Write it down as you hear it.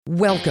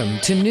Welcome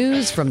to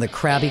News from the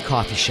Krabby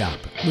Coffee Shop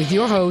with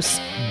your hosts,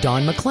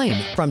 Don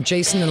McClain from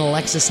Jason and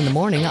Alexis in the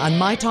Morning on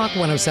My Talk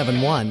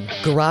 1071,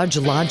 Garage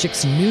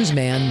Logic's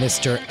newsman,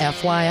 Mr.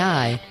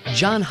 FYI,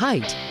 John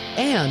Haidt,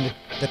 and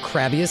the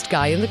crabbiest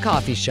guy in the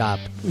coffee shop,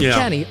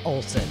 Kenny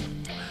Olson.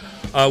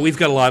 We've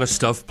got a lot of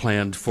stuff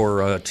planned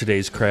for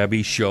today's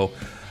Krabby Show,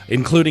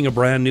 including a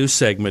brand new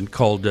segment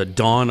called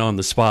Dawn on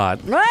the Spot.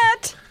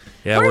 What?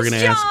 Yeah, Where's we're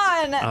going to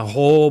ask a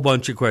whole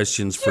bunch of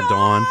questions for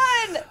Dawn.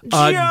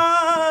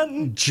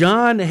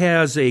 John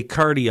has a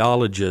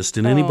cardiologist,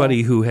 and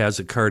anybody who has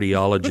a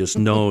cardiologist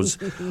knows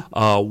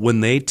when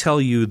they tell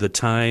you the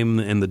time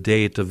and the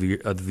date of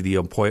the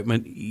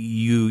appointment,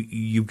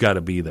 you've got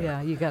to be there.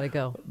 Yeah, you got to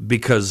go.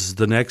 Because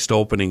the next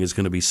opening is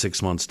going to be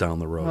 6 months down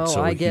the road.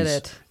 Oh, I get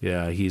it.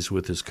 Yeah, he's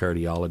with his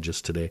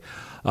cardiologist today.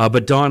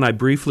 But Dawn, I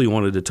briefly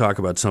wanted to talk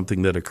about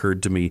something that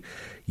occurred to me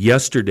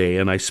yesterday,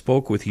 and I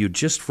spoke with you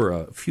just for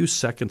a few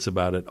seconds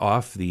about it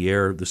off the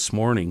air this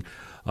morning,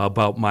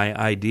 about my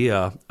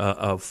idea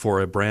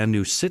for a brand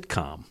new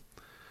sitcom.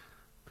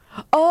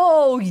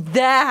 Oh,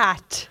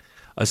 that.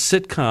 A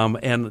sitcom,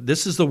 and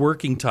this is the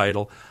working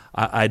title.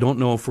 I don't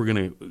know if we're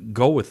going to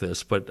go with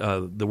this, but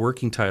the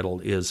working title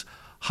is,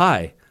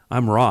 Hi,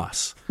 I'm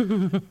Ross.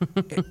 And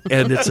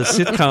it's a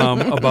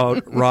sitcom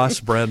about Ross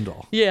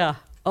Brendel. Yeah.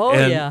 Oh,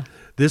 and yeah.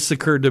 This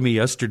occurred to me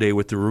yesterday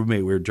with the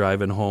roommate. We were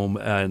driving home,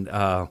 and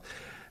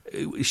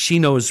she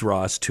knows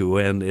Ross, too,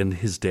 and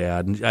his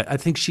dad. And I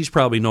think she's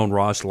probably known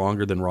Ross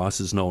longer than Ross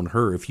has known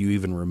her, if you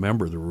even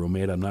remember the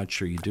roommate. I'm not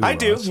sure you do, I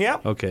Ross. do, yeah.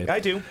 Okay. I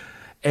do.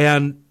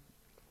 And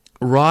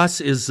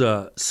Ross is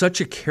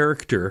such a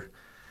character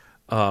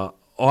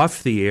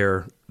off the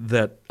air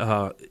that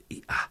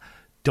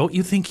don't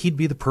you think he'd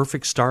be the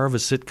perfect star of a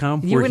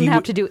sitcom? You wouldn't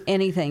have to do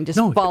anything, just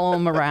follow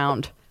him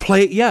around.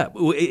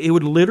 It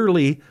would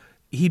literally,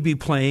 he'd be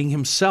playing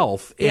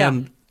himself.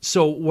 And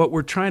so what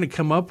we're trying to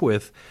come up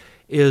with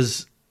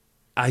is,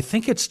 I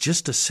think it's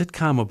just a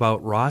sitcom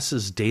about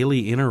Ross's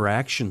daily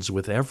interactions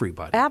with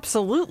everybody.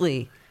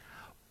 Absolutely.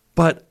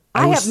 But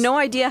I have no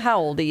idea how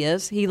old he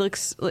is.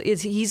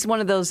 He's one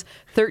of those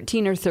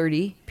 13 or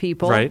 30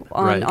 people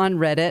on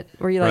Reddit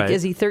where you're like,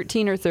 is he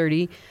 13 or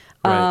 30?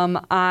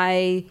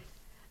 Right.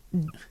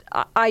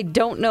 I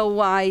don't know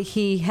why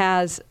he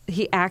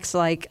acts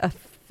like a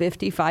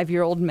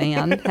 55-year-old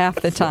man half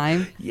the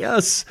time.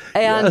 Yes.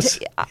 And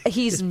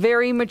he's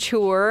very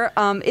mature.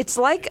 It's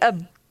like a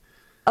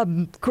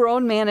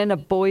grown man in a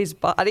boy's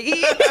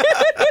body.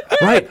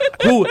 Right.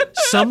 Who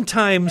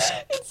sometimes...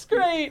 It's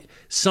great.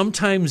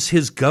 Sometimes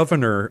his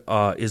governor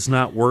is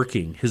not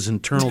working, his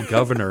internal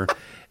governor,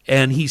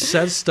 and he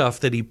says stuff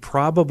that he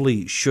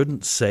probably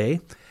shouldn't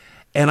say.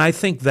 And I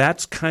think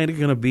that's kind of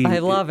going to be... I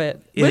love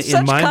it. With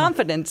such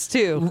confidence,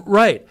 too.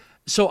 Right.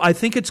 So I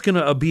think it's going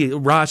to be...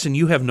 Ross, and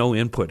you have no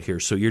input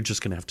here, so you're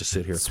just going to have to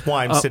sit here. That's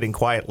why I'm sitting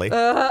quietly.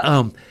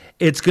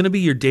 It's going to be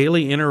your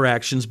daily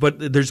interactions,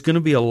 but there's going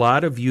to be a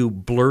lot of you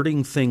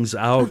blurting things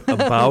out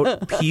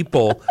about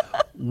people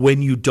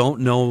when you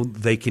don't know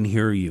they can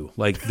hear you.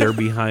 Like they're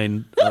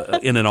behind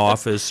in an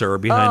office or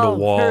behind a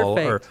wall.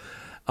 Perfect.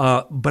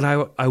 But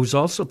I was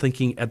also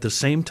thinking at the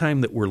same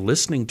time that we're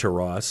listening to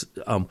Ross,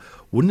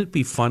 wouldn't it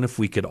be fun if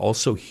we could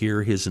also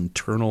hear his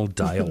internal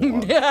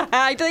dialogue? Yeah,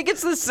 I think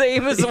it's the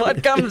same as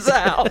what comes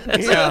out.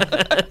 Yeah,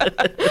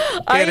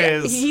 it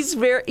is.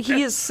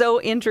 He is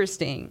so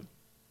interesting.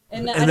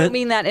 And I don't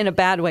mean that in a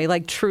bad way,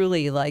 like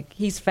truly, like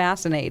he's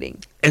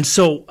fascinating. And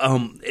so,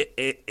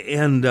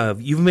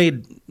 you've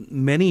made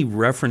many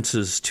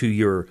references to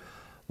your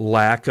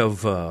lack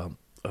of a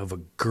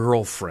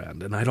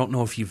girlfriend, and I don't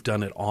know if you've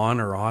done it on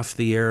or off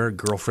the air,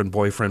 girlfriend,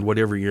 boyfriend,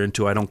 whatever you're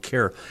into. I don't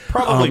care.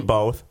 Probably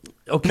both.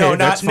 Okay, no,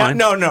 that's fine.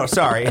 No,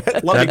 sorry.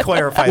 Let me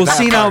clarify well, that.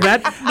 See, now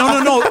part.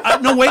 that...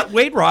 No,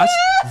 wait, Ross.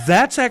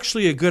 That's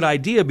actually a good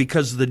idea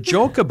because the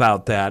joke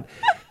about that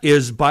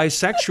is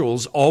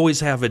bisexuals always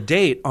have a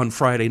date on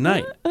Friday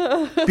night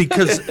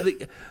because,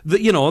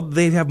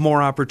 they have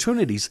more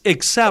opportunities,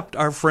 except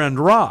our friend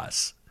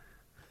Ross.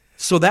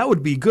 So that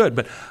would be good.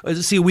 But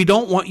see, we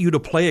don't want you to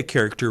play a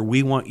character.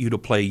 We want you to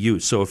play you.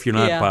 So if you're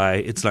not bi,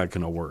 it's not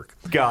going to work.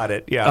 Got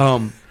it, yeah.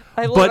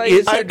 I'm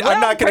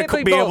not going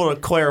to be able to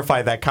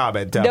clarify that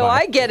comment. No,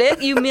 I get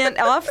it. You meant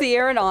off the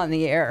air and on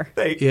the air.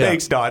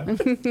 Thanks, Don.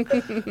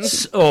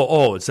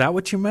 Oh, is that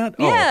what you meant?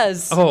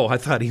 Yes. Oh, I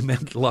thought he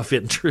meant love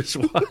interest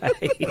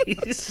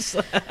wise.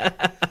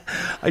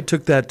 I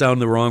took that down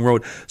the wrong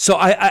road. So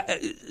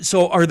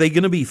so are they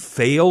going to be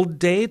failed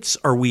dates?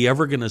 Are we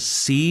ever going to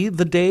see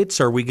the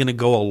dates? Are we going to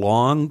go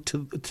along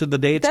to the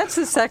dates? That's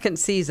the second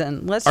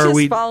season. Let's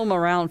follow them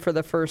around for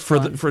the first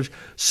one.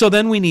 So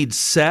then we need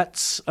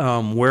sets.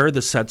 Where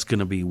the set's going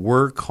to be,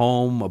 work,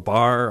 home, a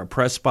bar, a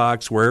press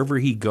box, wherever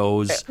he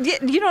goes.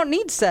 You don't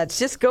need sets.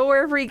 Just go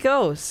wherever he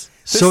goes.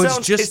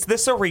 Is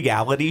this a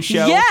reality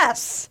show?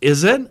 Yes.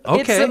 Is it?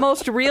 Okay. It's the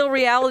most real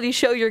reality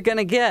show you're going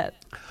to get.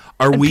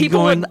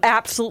 People would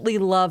absolutely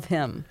love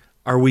him.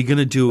 Are we going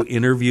to do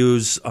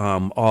interviews a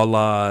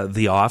la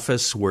The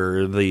Office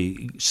where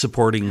the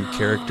supporting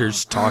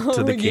characters talk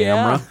to the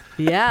camera?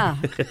 Yeah.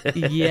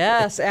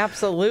 Yes,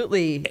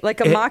 absolutely. Like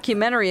a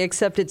mockumentary,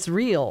 except it's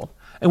real.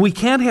 And we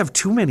can't have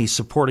too many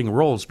supporting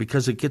roles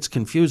because it gets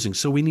confusing.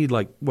 So we need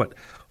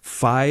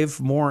 5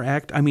 more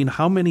I mean,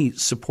 how many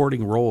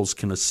supporting roles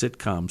can a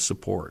sitcom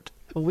support?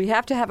 Well, we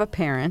have to have a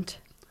parent.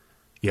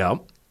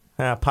 Yep.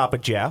 Papa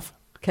Jeff.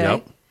 Okay.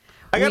 Yep.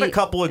 I got a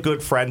couple of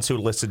good friends who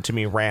listen to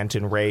me rant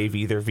and rave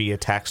either via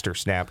text or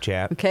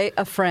Snapchat. Okay,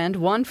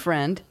 one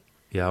friend.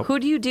 Yep. Who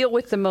do you deal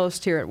with the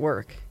most here at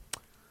work?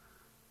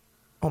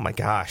 Oh, my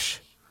gosh.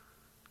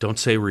 Don't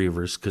say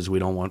Reavers because we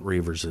don't want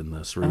Reavers in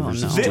this.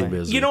 Reavers is too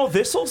busy. You know,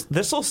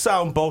 this'll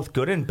sound both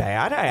good and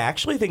bad. I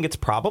actually think it's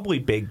probably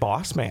Big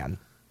Boss Man.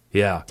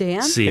 Yeah.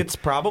 Dan? See, It's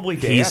probably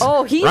Dan.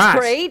 He's Ross,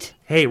 great.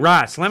 Hey,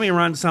 Ross, let me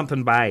run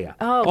something by you.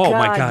 Oh,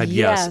 my God, God,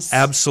 yes.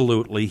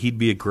 Absolutely. He'd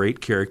be a great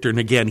character. And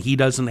again, he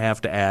doesn't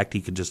have to act. He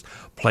can just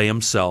play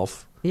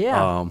himself.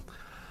 Yeah.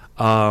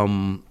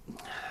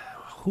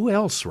 Who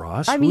else,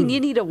 Ross? I mean, you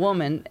need a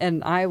woman,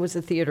 and I was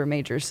a theater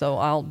major, so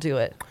I'll do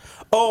it.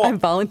 Oh, I'm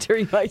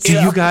volunteering myself. Do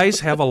you guys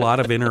have a lot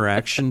of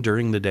interaction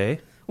during the day?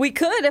 We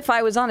could if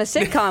I was on a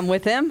sitcom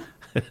with him.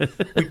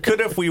 we could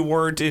if we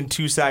weren't in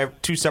two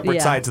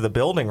separate sides of the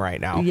building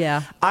right now.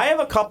 Yeah. I have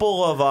a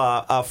couple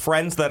of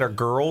friends that are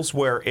girls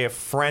where if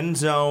Friend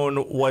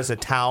Zone was a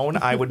town,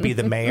 I would be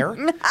the mayor.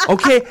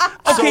 Okay,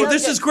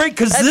 this is great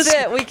because That's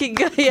it. We can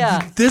go.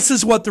 Yeah. This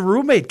is what the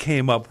roommate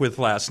came up with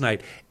last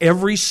night.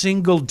 Every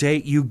single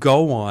date you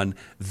go on,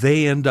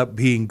 they end up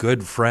being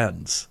good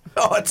friends.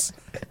 Oh,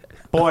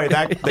 boy,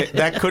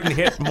 that couldn't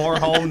hit more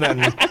home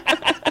than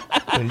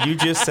you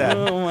just said.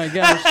 Oh my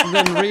gosh!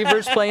 Then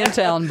Reavers playing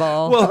town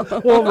ball.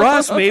 Well,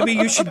 Ross, maybe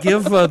you should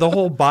give the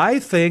whole buy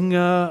thing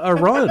a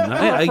run.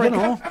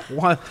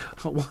 Why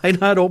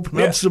not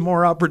open up some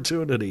more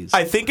opportunities?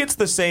 I think it's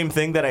the same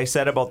thing that I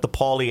said about the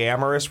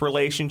polyamorous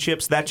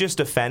relationships. That just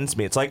offends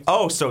me. It's like,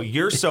 oh, so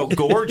you're so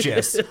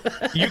gorgeous,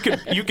 you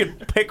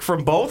could pick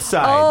from both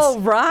sides. Oh,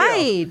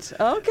 right.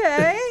 Yeah.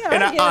 Okay.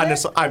 And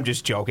honestly, I'm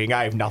just joking.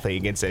 I have nothing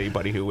against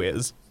anybody who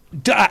is.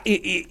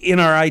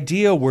 In our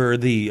idea where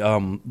the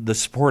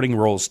supporting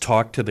roles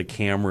talk to the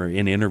camera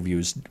in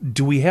interviews,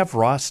 do we have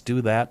Ross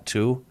do that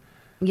too?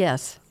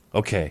 Yes.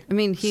 Okay. I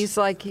mean, he's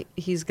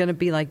going to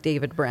be like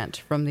David Brent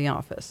from The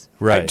Office.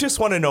 Right. I just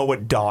want to know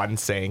what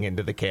Dawn's saying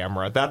into the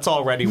camera. That's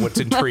already what's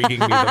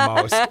intriguing me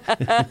the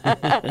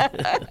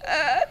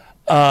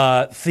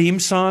most. Theme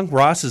song.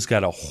 Ross has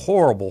got a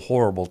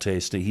horrible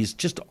taste. He's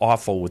just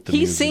awful with the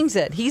music. He sings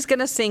it. He's going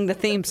to sing the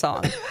theme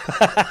song.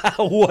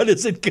 What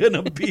is it going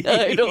to be?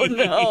 I don't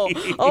know.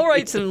 I'll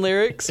write some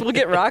lyrics. We'll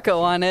get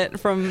Rocco on it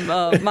from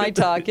My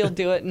Talk. He'll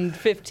do it in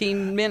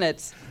 15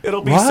 minutes.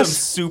 It'll be some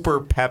super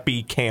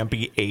peppy,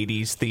 campy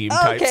 80s theme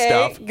type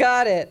stuff. Okay,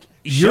 got it.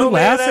 You're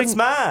laughing. Show me that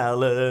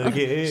smile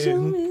again.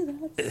 Show me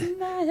that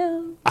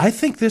smile. I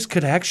think this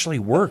could actually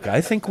work.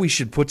 I think we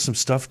should put some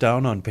stuff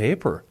down on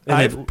paper.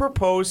 I've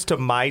proposed to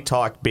My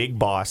Talk Big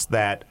Boss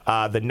that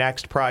the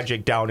next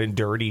project Down and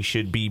Dirty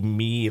should be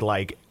me,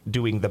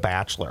 doing The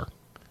Bachelor.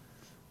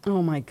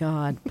 Oh, my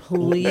God.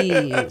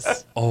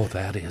 Please. Oh,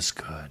 that is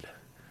good.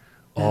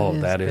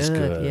 That is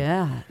good.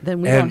 Yeah.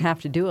 Then we don't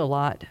have to do a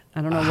lot.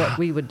 I don't know what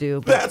we would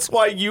do. But That's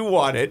why you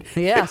want it.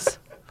 yes.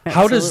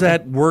 How does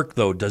that work,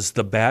 though? Does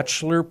the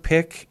Bachelor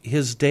pick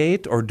his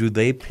date, or do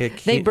they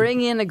pick They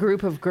bring in a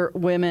group of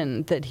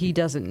women that he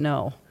doesn't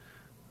know.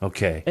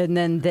 Okay. And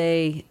then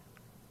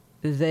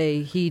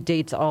he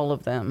dates all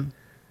of them.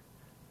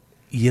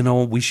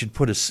 We should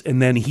put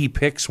and then he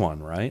picks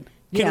one, right?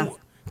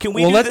 Can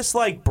we do this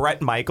like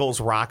Bret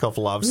Michaels' Rock of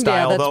Love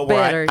style, though,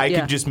 where I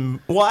could just...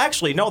 Well,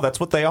 actually, no,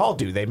 that's what they all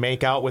do. They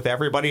make out with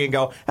everybody and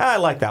go, I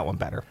like that one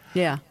better.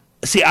 Yeah.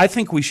 See, I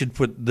think we should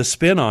put the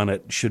spin on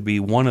it should be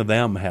one of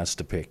them has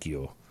to pick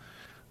you.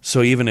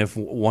 So even if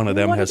one of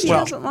them has to... He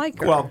doesn't like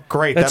her? Well,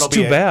 great. That's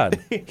too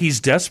bad. He's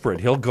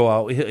desperate. He'll go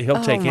out.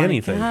 He'll take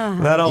anything.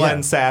 God. That'll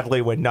end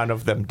sadly when none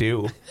of them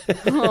do.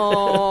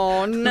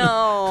 Oh,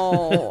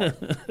 no.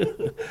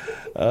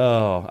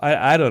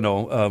 I don't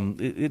know.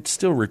 It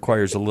still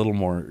requires a little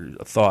more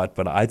thought,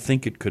 but I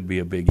think it could be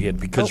a big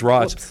hit because,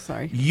 Ross,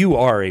 you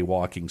are a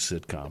walking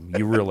sitcom.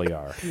 You really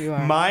are. You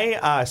are.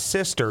 My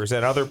sisters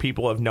and other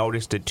people have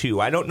noticed it, too.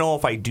 I don't know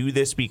if I do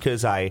this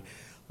because I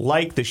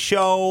like the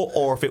show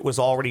or if it was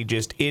already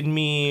just in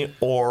me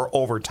or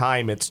over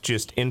time it's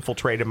just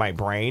infiltrated my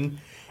brain.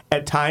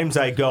 At times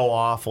I go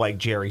off like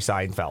Jerry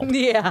Seinfeld.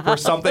 Yeah. Where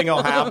something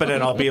will happen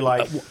and I'll be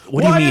like,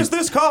 why is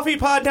this coffee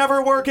pot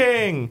never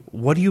working?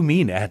 What do you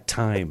mean at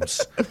times?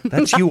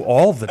 That's you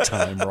all the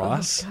time,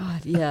 Ross. Oh,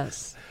 God,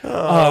 yes.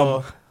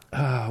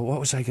 What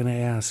was I going to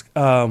ask?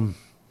 I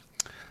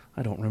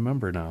don't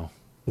remember now.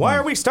 Why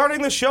are we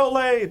starting the show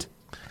late?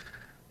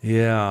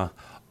 Yeah.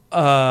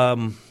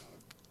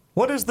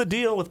 What is the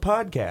deal with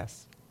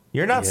podcasts?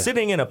 You're not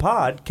sitting in a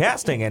pod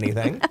casting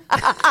anything.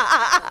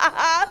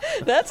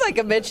 That's like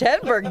a Mitch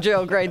Hedberg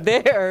joke right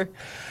there.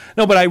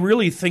 No, but I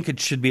really think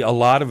a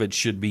lot of it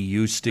should be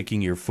you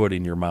sticking your foot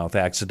in your mouth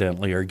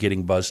accidentally or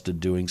getting busted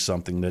doing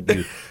something that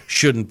you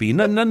shouldn't be.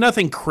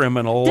 Nothing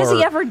criminal. Does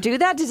he ever do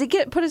that? Does he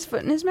put his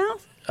foot in his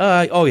mouth?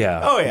 Oh,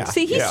 yeah. Oh, yeah.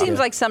 See, he seems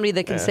like somebody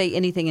that can say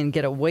anything and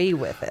get away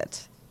with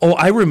it. Oh,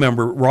 I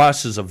remember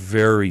Ross is a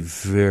very,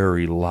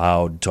 very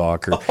loud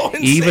talker. Oh,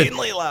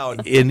 insanely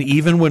loud. And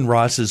even when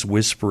Ross is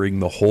whispering,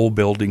 the whole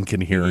building can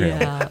hear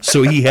him.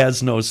 So he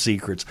has no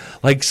secrets.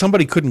 Like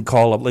somebody couldn't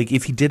call up. Like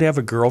if he did have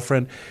a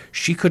girlfriend,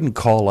 she couldn't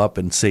call up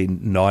and say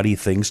naughty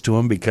things to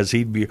him because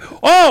he'd be,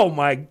 oh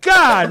my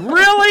God,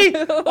 really?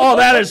 Oh,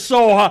 that is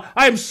so hot.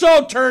 I'm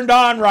so turned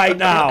on right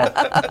now.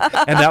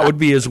 And that would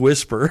be his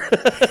whisper.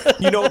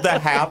 You know, the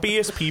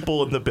happiest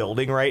people in the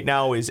building right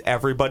now is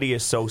everybody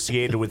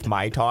associated with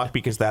My Talk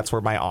because that's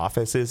where my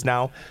office is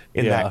now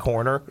in that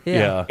corner.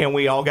 Yeah. And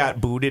we all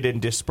got booted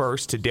and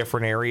dispersed to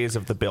different areas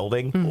of the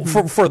building.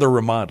 Mm-hmm. For the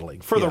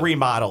remodeling. For the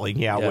remodeling,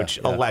 which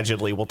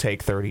allegedly will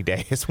take 30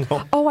 days.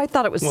 I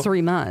thought it was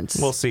 3 months.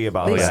 We'll see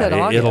about They that. said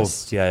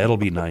August. It'll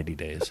be 90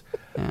 days.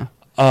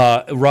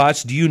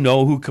 Ross, do you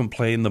know who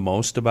complained the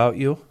most about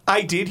you?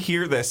 I did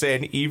hear this,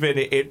 and even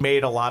it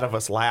made a lot of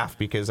us laugh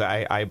because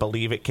I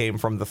believe it came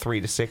from the 3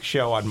 to 6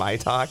 show on My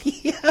Talk.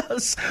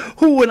 Yes.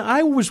 Who, when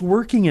I was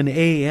working in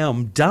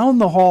AM down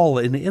the hall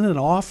in an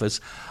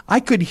office, I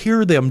could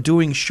hear them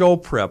doing show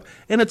prep,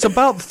 and it's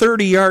about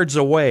 30 yards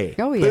away.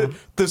 Oh, yeah.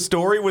 The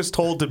story was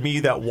told to me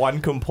that one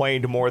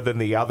complained more than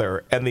the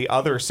other, and the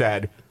other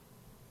said,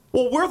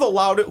 well, we're the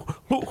loudest.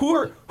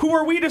 Who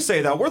are we to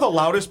say that? We're the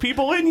loudest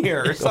people in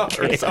here, or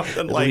something like that.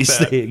 At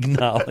least they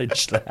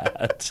acknowledge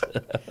that.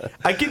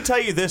 I can tell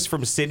you this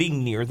from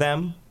sitting near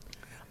them.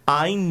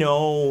 I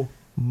know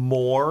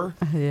more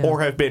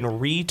or have been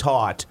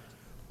retaught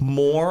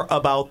more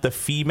about the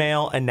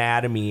female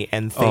anatomy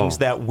and things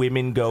that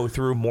women go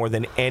through more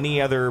than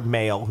any other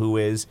male who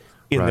is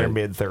in their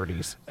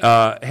mid-30s.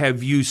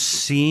 Have you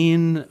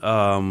seen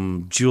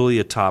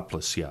Julia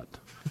topless yet?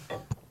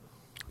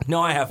 No,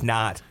 I have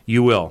not.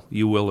 You will.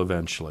 You will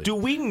eventually. Do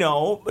we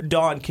know,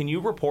 Dawn, can you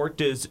report,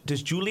 does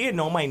Julia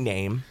know my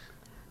name?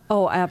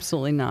 Oh,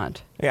 absolutely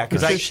not. Yeah,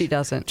 because she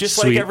doesn't.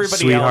 Just like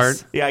everybody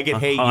else. Yeah, I get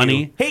hey honey,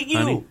 you. Hey you.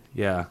 Honey.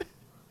 Yeah.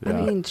 I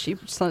mean, she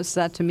says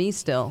that to me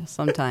still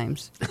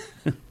sometimes.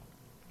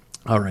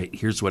 All right,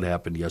 here's what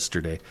happened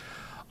yesterday.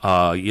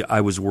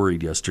 I was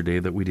worried yesterday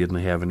that we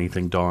didn't have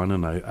anything, Dawn,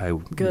 and I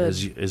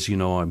as you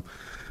know, I'm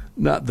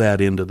not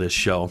that into this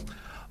show.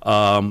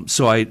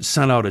 So I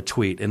sent out a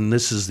tweet, and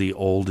this is the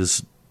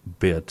oldest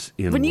bit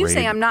in When you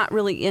radio. say I'm not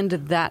really into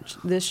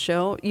this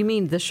show, you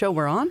mean the show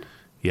we're on?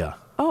 Yeah.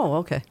 Oh,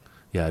 okay.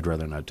 Yeah, I'd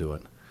rather not do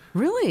it.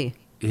 Really?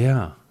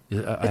 Yeah.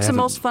 It's the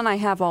most fun I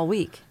have all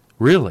week.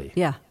 Really?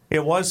 Yeah.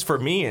 It was for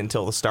me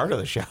until the start of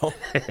the show.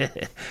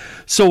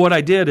 So what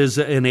I did is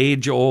an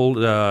age old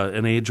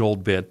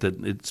bit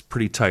that it's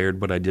pretty tired,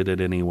 but I did it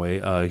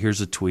anyway.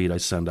 Here's a tweet I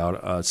sent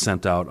out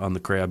on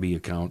the Krabby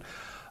account.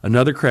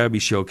 Another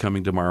Krabby show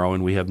coming tomorrow,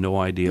 and we have no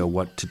idea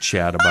what to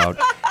chat about.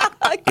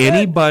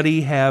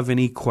 Anybody have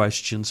any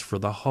questions for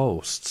the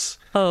hosts?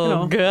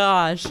 Oh,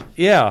 gosh.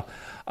 Yeah.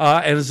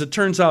 And as it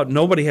turns out,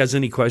 nobody has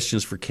any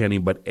questions for Kenny,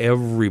 but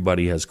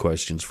everybody has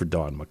questions for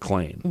Dawn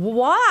McLean.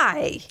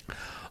 Why?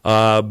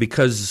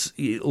 Because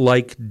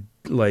like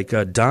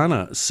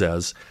Donna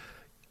says,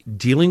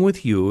 dealing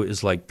with you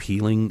is like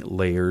peeling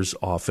layers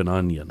off an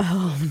onion.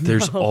 Oh, no.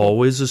 There's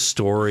always a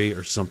story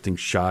or something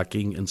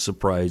shocking and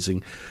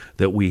surprising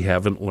that we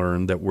haven't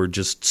learned that we're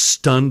just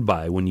stunned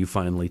by when you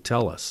finally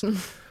tell us.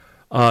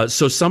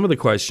 So some of the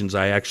questions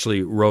I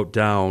actually wrote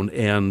down,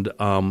 and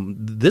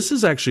this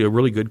is actually a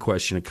really good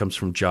question. It comes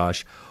from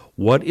Josh.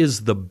 What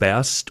is the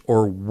best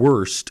or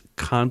worst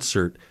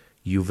concert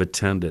you've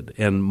attended?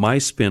 And my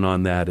spin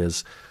on that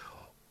is,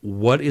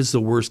 what is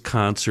the worst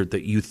concert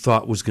that you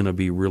thought was going to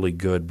be really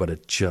good, but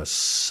it just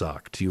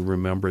sucked? Do you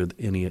remember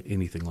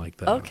anything like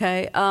that?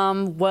 Okay.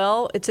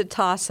 Well, it's a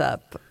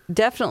toss-up.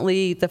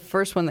 Definitely the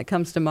first one that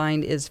comes to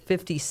mind is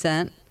 50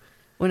 Cent,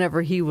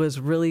 whenever he was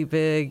really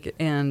big.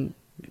 And,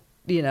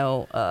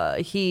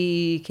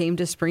 he came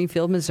to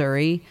Springfield,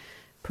 Missouri,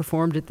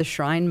 performed at the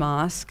Shrine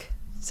Mosque.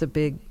 It's a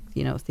big,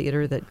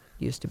 theater that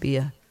used to be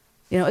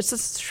it's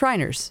the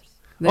Shriners.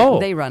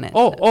 They run it.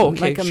 Oh, okay.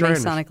 Like a Shriners.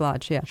 Masonic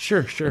lodge, yeah.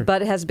 Sure.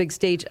 But it has a big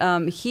stage.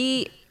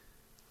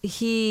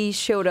 He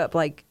showed up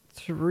like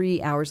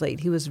 3 hours late.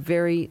 He was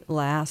very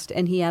last,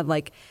 and he had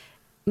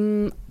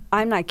I'm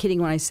not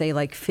kidding when I say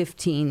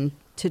 15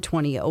 to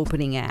 20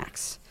 opening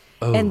acts.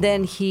 Oh. And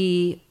then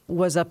he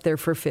was up there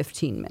for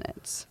 15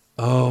 minutes.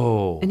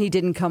 Oh. And he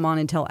didn't come on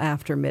until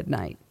after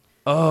midnight.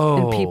 Oh.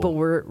 And people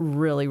were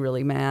really,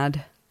 really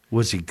mad.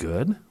 Was he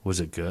good?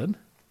 Was it good?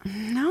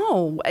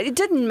 No, it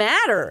didn't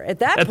matter at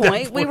that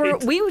point.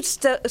 We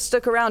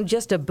stuck around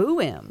just to boo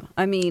him.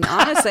 I mean,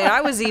 honestly,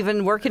 I was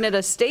even working at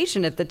a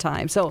station at the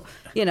time, so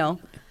did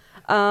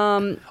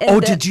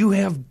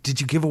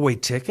you give away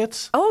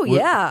tickets? Oh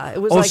yeah,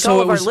 it was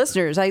all of our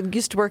listeners. I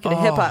used to work at a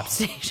hip hop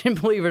station,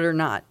 believe it or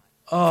not,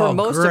 for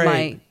most of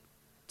my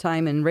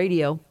time in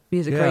radio,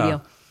 music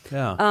radio.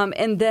 Yeah.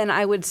 And then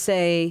I would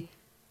say,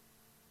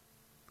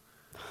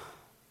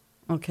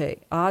 okay,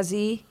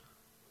 Ozzy,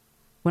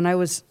 when I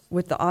was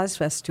with the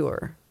Ozfest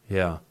tour,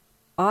 Yeah.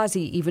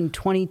 Ozzy, even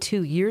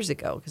 22 years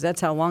ago, because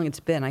that's how long it's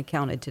been, I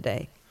counted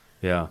today,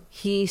 Yeah.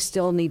 he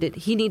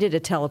needed a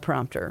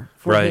teleprompter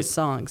for Right. his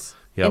songs.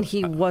 Yep. And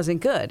he wasn't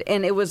good.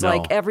 And it was No.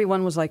 like,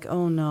 everyone was like,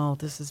 oh no,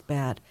 this is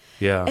bad.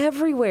 Yeah.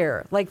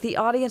 Everywhere. Like the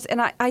audience,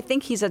 and I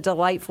think he's a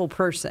delightful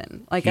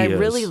person. Like He I is.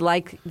 really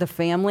like the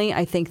family.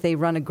 I think they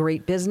run a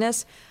great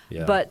business.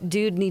 Yeah. But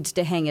dude needs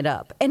to hang it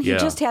up. And he Yeah.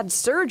 just had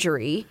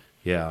surgery.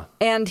 Yeah.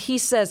 And he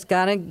says,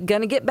 gonna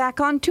get back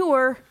on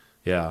tour.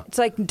 Yeah. It's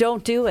like,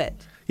 don't do it.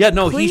 Yeah,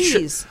 no, he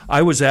should. Please.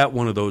 I was at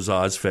one of those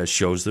Ozfest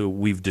shows that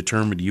we've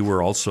determined you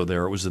were also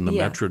there. It was in the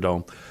Yeah.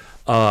 Metrodome.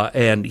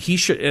 And he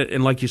should,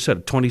 and like you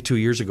said, 22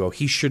 years ago,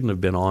 he shouldn't have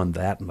been on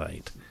that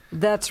night.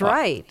 That's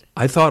right.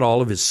 I thought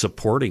all of his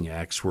supporting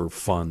acts were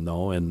fun,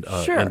 though, and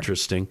Sure.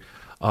 interesting.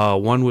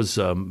 One was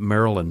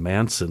Marilyn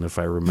Manson, if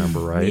I remember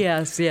right.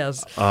 Yes,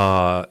 yes.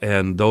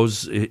 And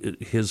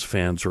his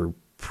fans were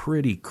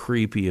pretty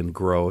creepy and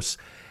gross.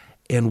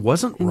 And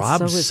wasn't And Rob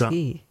so was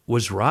he.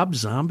 was Rob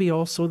Zombie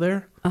also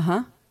there?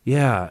 Uh-huh.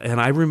 Yeah, and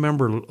I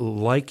remember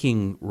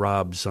liking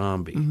Rob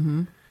Zombie.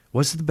 Mm-hmm.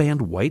 Was it the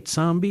band White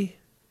Zombie?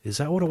 Is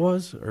that what it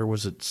was? Or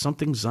was it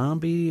something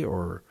zombie?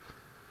 Or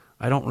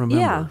I don't remember.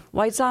 Yeah,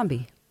 White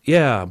Zombie.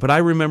 Yeah, but I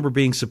remember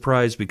being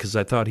surprised because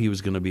I thought he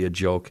was going to be a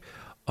joke.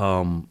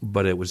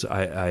 But it was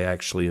I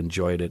actually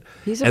enjoyed it.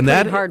 He's a and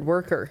pretty hard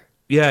worker.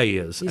 Yeah, he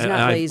is. He's And not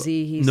I've-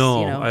 lazy. He's,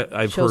 no,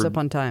 I've shows heard, up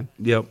on time.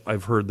 Yep,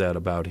 I've heard that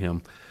about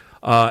him.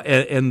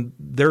 And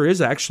there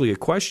is actually a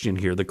question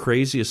here. The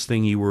craziest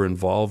thing you were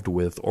involved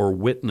with or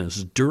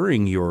witnessed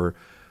during your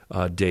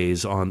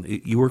days on,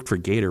 you worked for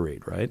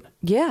Gatorade, right?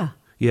 Yeah.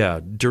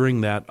 Yeah,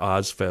 during that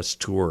Ozfest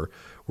tour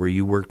where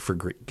you worked for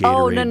Gatorade.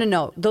 Oh,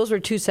 no. Those were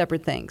two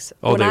separate things.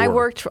 Oh, when they I were.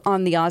 worked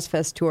on the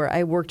Ozfest tour,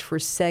 I worked for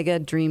Sega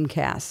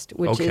Dreamcast,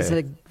 which is Okay.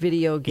 a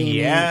video gaming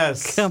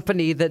Yes.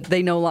 company that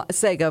they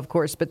Sega, of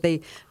course, but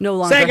they no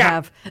longer Sega!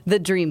 have the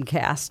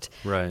Dreamcast.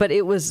 Right. But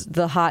it was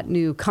the hot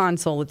new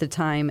console at the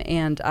time,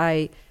 and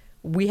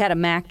we had a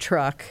Mack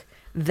truck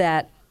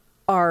that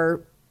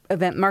our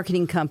event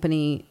marketing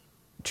company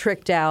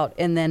tricked out,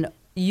 and then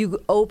you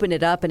open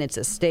it up and it's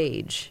a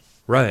stage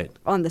Right.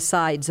 on the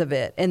sides of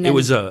it, and then It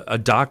was a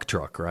dock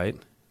truck, right?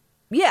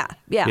 Yeah.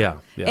 Yeah.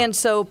 And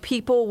so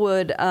people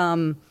would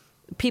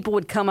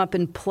come up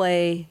and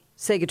play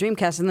Sega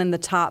Dreamcast, and then the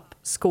top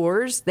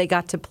scores they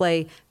got to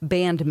play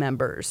band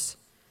members.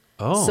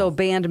 Oh. So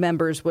band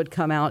members would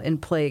come out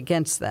and play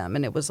against them,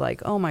 and it was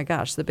like, oh my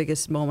gosh, the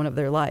biggest moment of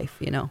their life,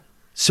 you know?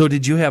 So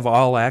did you have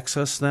all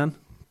access then?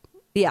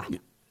 Yeah.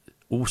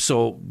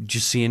 So did you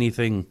see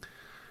anything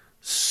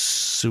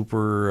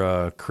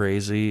super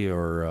crazy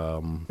or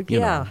you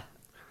know,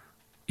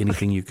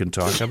 anything you can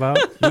talk about?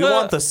 We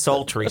want the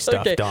sultry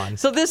stuff Okay. done.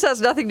 So this has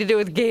nothing to do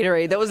with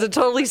Gatorade. That was a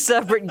totally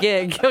separate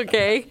gig.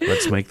 Okay.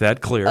 Let's make that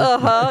clear.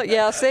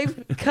 Yeah, same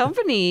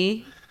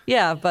company.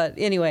 Yeah, but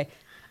anyway.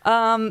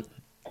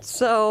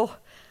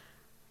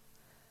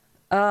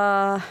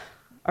 All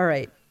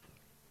right.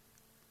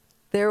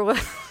 There was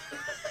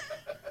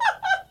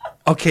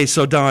Okay,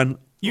 so Don,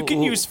 You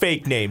can use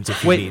fake names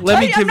if you Wait, need let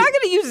to. me I'm give not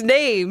going to use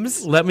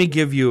names. let me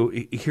give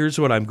you here's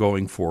what I'm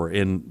going for,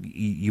 and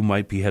you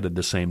might be headed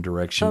the same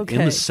direction. In Okay.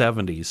 the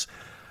 70s,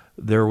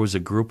 there was a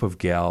group of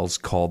gals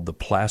called the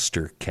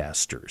Plaster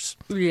Casters.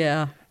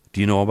 Yeah.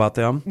 Do you know about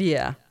them?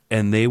 Yeah.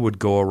 And they would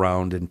go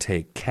around and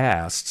take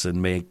casts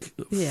and make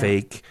Yeah.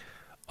 fake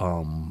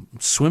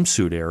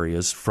swimsuit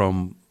areas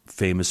from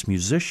famous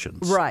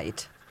musicians.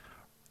 Right.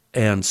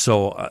 And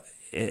so,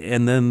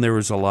 and then there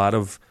was a lot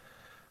of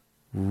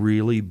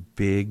really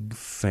big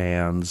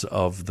fans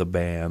of the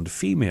band,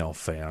 female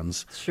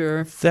fans,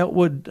 Sure. that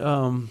would,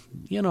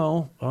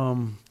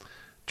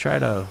 try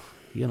to,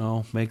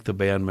 make the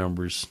band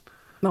members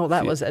No,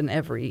 that was in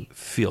every.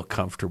 feel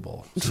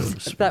comfortable, so to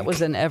speak. That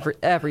was in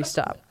every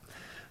stop.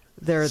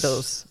 There are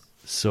those,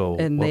 So,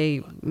 and well,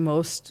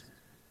 most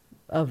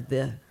of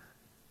the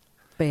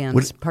bands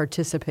Would-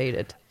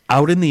 participated.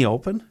 out in the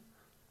open?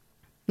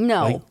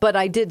 No, Like- but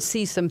I did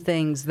see some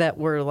things that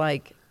were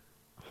like,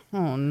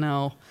 oh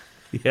no.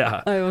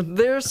 Yeah.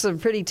 There's some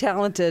pretty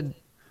talented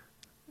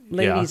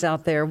ladies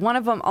out there. One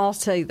of them, I'll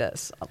tell you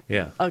this.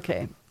 Yeah.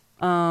 Okay.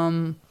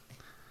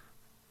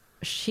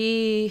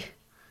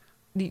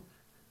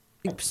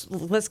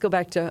 Let's go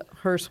back to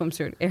her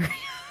swimsuit area.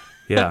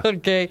 Yeah.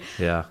 Okay.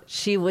 Yeah.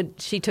 She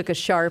took a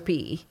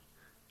Sharpie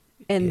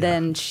and Yeah.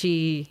 then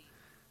she,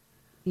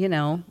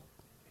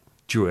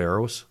 Drew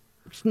arrows?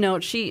 no,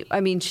 she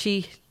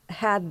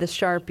had the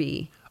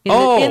Sharpie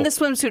Oh. in the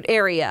swimsuit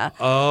area.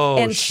 Oh,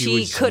 and she she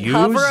was could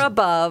hover used-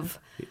 above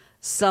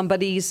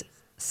somebody's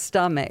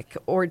stomach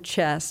or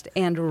chest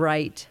and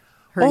write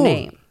her Oh,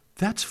 name.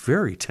 that's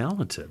very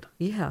talented.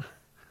 Yeah.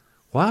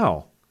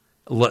 Wow.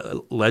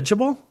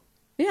 Legible?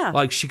 Yeah.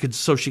 Like she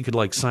could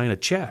like sign a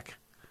check.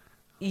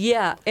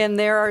 Yeah, and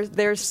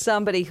there's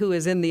somebody who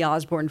is in the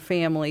Osborne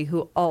family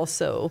who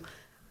also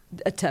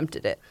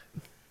attempted it.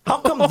 How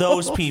come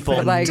those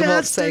people? I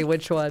won't say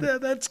which one.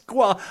 It's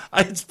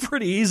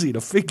pretty easy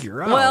to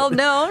figure out. Well,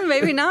 no,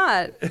 maybe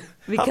not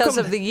because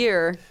of the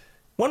year.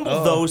 When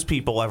will those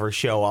people ever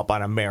show up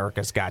on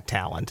America's Got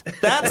Talent?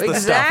 That's the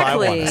stuff I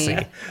want to see.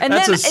 And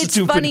That's then a it's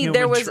stupid funny.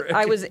 human trick.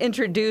 I was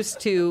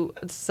introduced to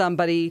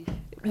somebody,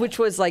 which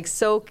was like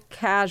so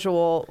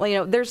casual. You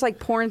know, there's like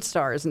porn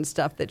stars and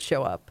stuff that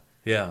show up.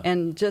 Yeah.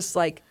 And just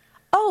like,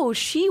 oh,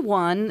 she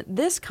won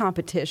this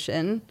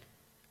competition.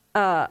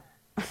 I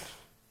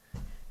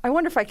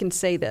wonder if I can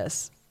say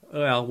this.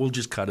 Well, we'll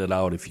just cut it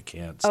out if you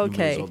can't. So you may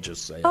Okay. as well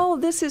just say it. Oh,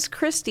 this is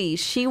Christy.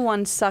 She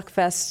won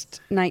Suckfest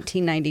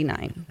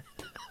 1999.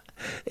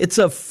 It's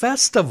a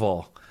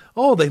festival.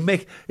 Oh,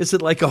 is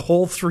it like a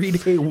whole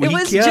 3-day weekend? It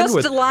was just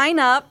with line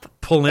up.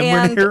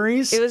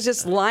 preliminaries? And it was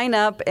just line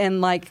up and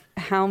like,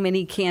 how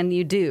many can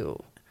you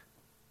do?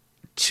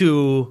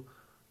 To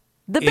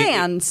The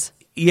bands.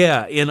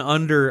 Yeah,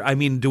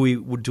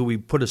 do we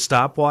put a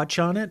stopwatch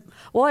on it?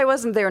 Well, I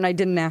wasn't there and I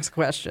didn't ask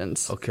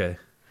questions. Okay.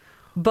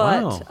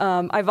 But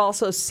Wow. I've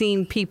also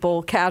seen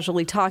people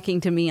casually talking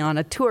to me on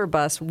a tour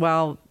bus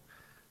while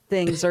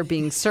things are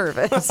being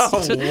serviced.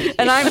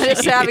 And I'm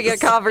just having a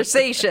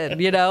conversation,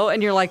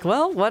 and you're like,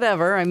 well,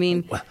 whatever. I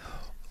mean,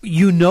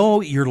 You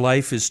know your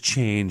life is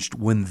changed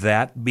when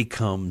that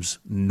becomes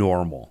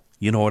normal.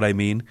 You know what I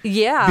mean?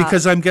 Yeah.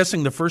 Because I'm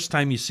guessing the first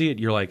time you see it,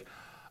 you're like,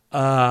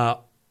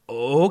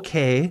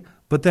 okay.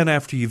 But then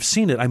after you've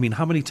seen it, I mean,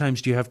 how many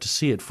times do you have to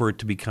see it for it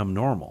to become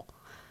normal?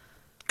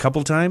 A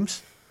couple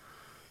times?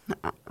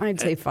 I'd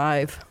say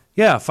 5.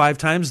 Yeah, 5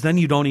 times. Then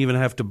you don't even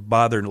have to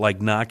bother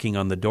like knocking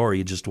on the door.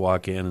 You just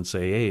walk in and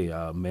say, "Hey,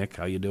 Mick,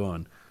 how you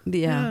doing?"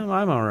 Yeah.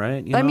 I'm all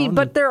right. I mean,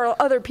 but there are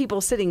other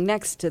people sitting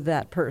next to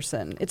that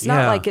person. It's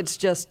not Yeah. like it's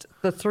just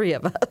the 3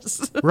 of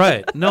us.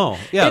 Right. No.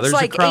 Yeah, it's there's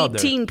like a crowd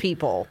 18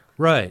 people.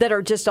 Right. That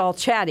are just all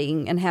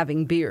chatting and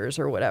having beers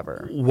or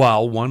whatever.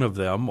 While one of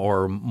them,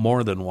 or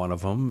more than one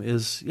of them,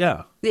 is,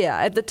 yeah. Yeah,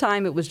 at the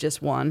time it was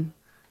just one.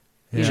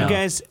 Did you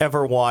guys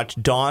ever watch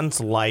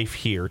Dawn's Life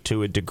Here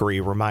to a degree?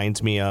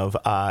 Reminds me of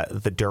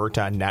The Dirt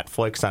on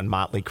Netflix on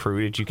Motley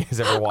Crue. Did you guys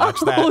ever watch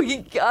that?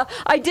 Oh,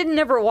 I didn't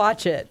ever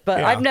watch it, but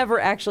Yeah. I've never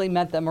actually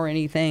met them or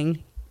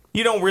anything.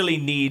 You don't really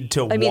need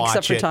to except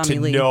watch for it Tommy to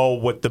Lee. know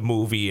what the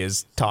movie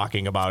is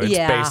talking about. It's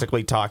Yeah.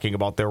 basically talking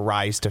about their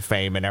rise to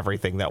fame and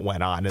everything that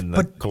went on in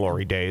the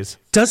glory days.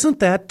 Doesn't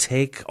that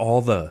take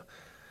all the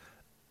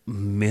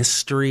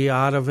mystery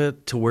out of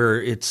it to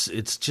where it's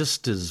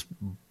just as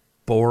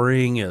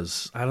boring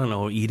as, I don't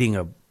know, eating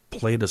a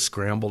plate of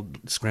scrambled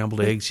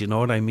eggs? You know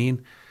what I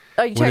mean?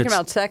 Are you When talking it's-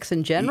 about sex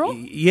in general?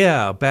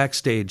 Yeah,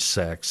 backstage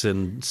sex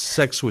and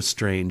sex with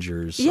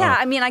strangers. Yeah,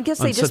 I mean, I guess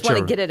they on just such want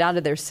to a- get it out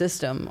of their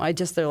system.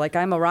 They're like,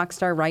 I'm a rock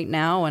star right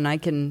now, and I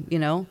can,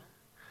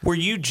 Were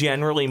you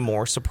generally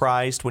more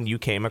surprised when you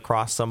came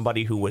across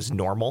somebody who was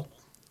normal?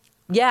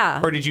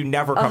 Yeah. Or did you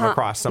never come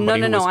across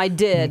somebody No, who was I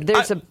did.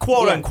 There's a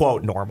quote yeah.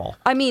 unquote normal?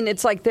 I mean,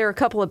 it's like there are a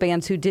couple of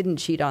bands who didn't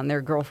cheat on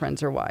their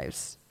girlfriends or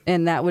wives,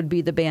 and that would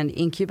be the band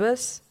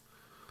Incubus.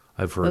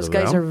 I've heard Those of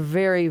guys them. are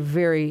very,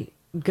 very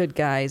good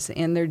guys,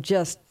 and they're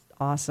just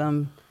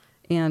awesome.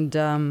 And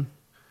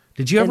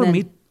Did you ever and then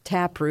meet?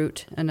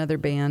 Taproot, another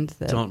band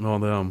that. Don't know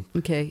them.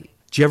 Okay.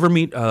 Did you ever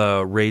meet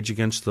Rage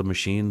Against the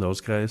Machine?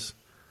 Those guys.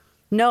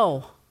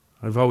 No,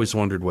 I've always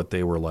wondered what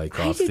they were like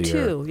I off do the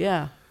too.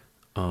 Yeah.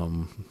 air.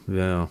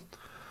 Yeah.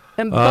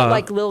 And but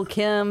like Lil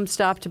Kim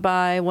stopped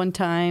by one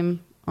time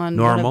on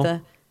Normal? one of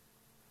the.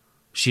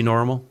 She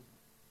normal?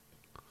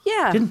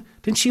 Yeah.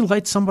 Didn't she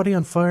light somebody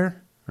on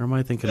fire? Or am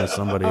I thinking of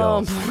somebody Oh,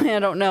 else? boy, I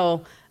don't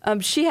know.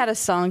 She had a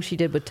song she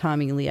did with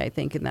Tommy Lee, I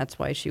think, and that's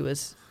why she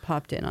was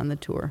popped in on the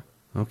tour.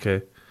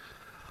 Okay.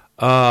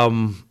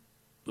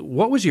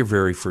 What was your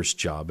very first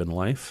job in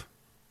life?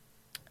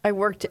 I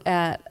worked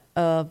at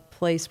a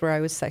place where I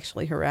was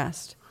sexually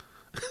harassed.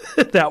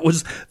 that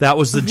was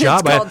the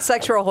job. It's called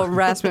Sexual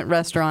Harassment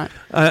Restaurant.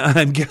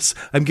 I'm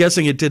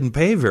guessing it didn't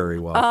pay very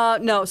well.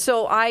 No,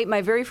 so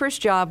my very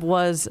first job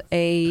was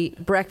a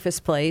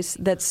breakfast place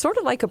that's sort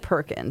of like a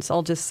Perkins.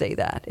 I'll just say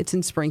that. It's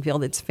in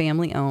Springfield. It's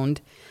family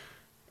owned.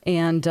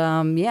 And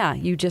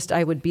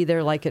I would be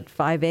there like at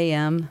 5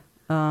 a.m.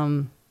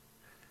 And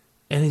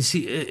is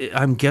he?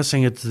 I'm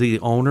guessing it's the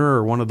owner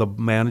or one of the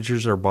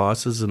managers or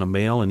bosses in a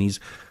male. And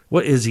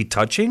what is he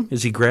touching?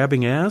 Is he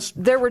grabbing ass?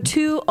 There were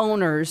 2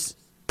 owners.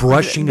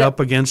 Brushing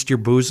up against your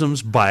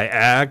bosoms by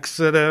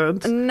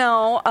accident?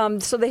 No,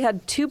 so they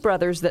had 2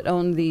 brothers that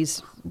owned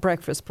these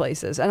breakfast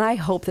places, and I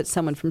hope that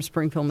someone from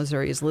Springfield,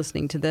 Missouri is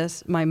listening to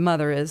this. My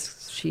mother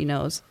is. She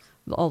knows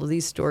all of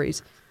these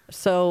stories.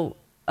 So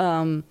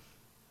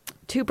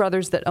 2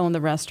 brothers that owned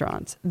the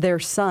restaurants, their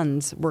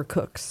sons were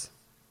cooks.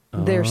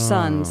 Their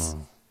sons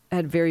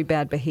had very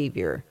bad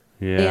behavior.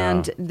 Yeah.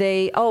 And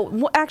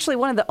actually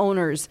one of the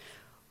owners,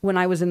 when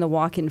I was in the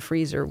walk-in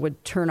freezer,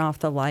 would turn off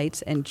the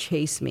lights and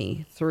chase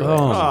me through it.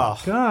 Oh,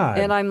 God.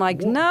 And I'm like,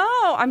 no.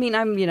 I mean,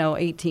 I'm,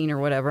 18 or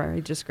whatever. I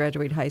just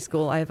graduated high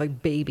school. I have a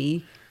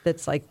baby.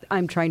 that's like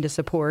I'm trying to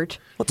support.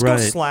 Let's go Right.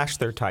 slash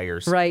their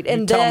tires. Right. You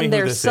And tell me then who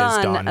their this is,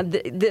 son, Dawn.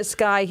 this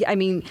guy, I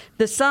mean,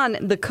 the son,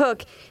 the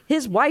cook,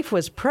 his wife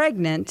was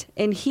pregnant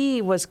and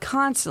he was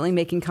constantly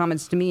making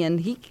comments to me. And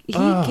he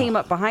came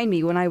up behind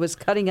me when I was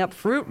cutting up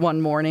fruit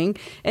one morning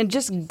and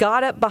just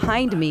got up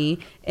behind me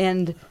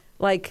and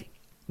like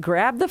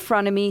grabbed the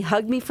front of me,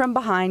 hugged me from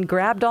behind,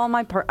 grabbed all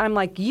my part. I'm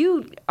like,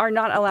 you are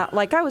not allowed.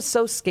 Like, I was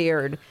so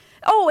scared.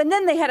 Oh, and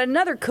then they had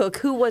another cook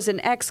who was an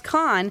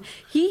ex-con.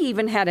 He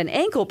even had an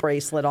ankle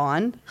bracelet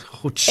on. Oh,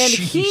 And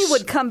jeez. he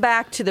would come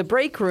back to the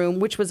break room,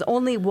 which was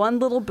only one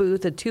little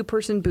booth, a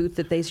 2-person booth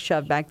that they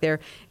shoved back there.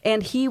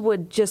 And he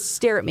would just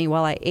stare at me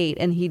while I ate.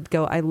 And he'd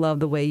go, I love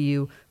the way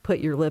you put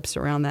your lips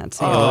around that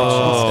sandwich and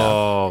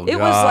stuff. It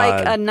was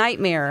like a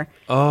nightmare.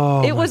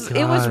 Oh, it was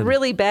God.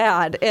 really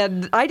bad.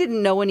 And I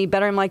didn't know any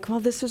better. I'm like, well,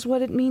 this is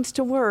what it means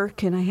to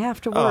work, and I have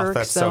to work. Oh,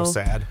 that's so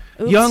sad.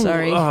 Oops, Young,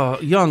 sorry.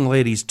 young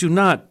ladies, do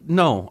not,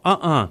 no,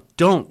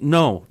 don't,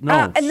 no.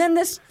 And then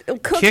this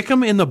cook, Kick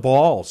them in the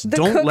balls.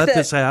 Don't cook let that-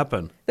 this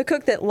happen. the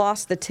cook that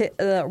lost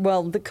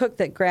the cook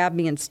that grabbed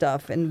me and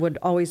stuff and would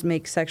always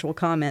make sexual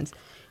comments,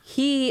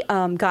 he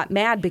got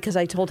mad because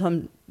I told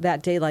him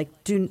that day, like,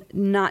 do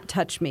not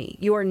touch me.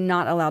 You are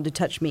not allowed to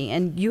touch me.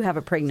 And you have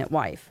a pregnant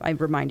wife, I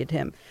reminded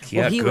him.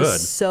 Yeah, well, he good.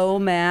 was so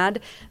mad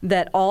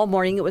that all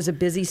morning, it was a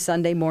busy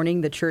Sunday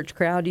morning, the church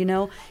crowd,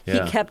 Yeah. he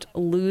kept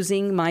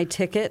losing my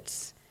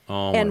tickets.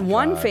 Oh, And my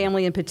one God.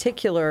 family in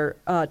particular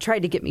tried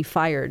to get me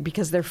fired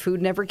because their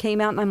food never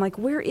came out. And I'm like,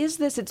 where is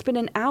this? It's been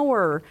an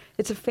hour.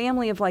 It's a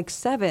family of like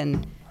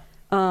 7.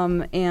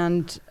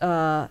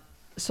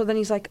 So then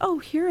he's like, oh,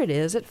 here it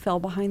is. It fell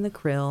behind the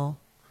grill.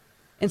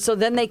 And so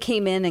then they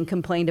came in and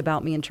complained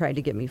about me and tried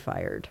to get me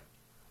fired.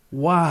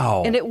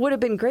 Wow. And it would have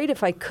been great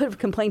if I could have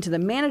complained to the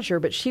manager,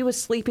 but she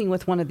was sleeping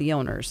with one of the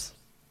owners.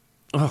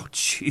 Oh,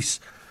 jeez.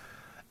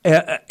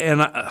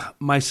 And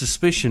my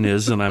suspicion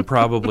is, and I'm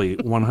probably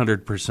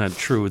 100%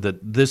 true,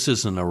 that this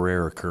isn't a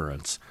rare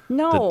occurrence.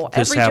 No, That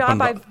this every job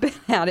happened- I've been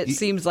at, it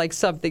seems like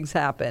something's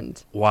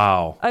happened.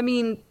 Wow. I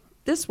mean,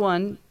 this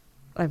one,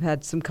 I've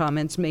had some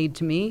comments made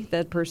to me.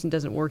 That person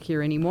doesn't work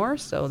here anymore,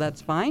 so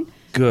that's fine.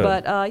 Good.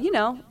 But,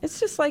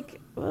 it's just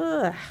like,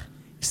 ugh,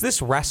 Is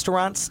this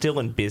restaurant still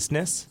in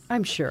business?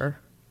 I'm sure.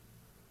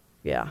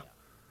 Yeah.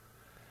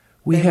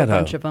 We They have had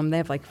a bunch of them. They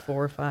have like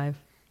 4 or 5.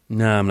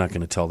 No, I'm not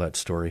going to tell that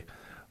story.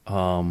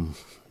 No,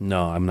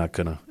 I'm not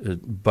going to.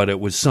 But it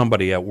was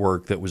somebody at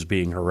work that was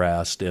being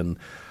harassed, and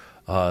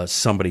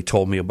somebody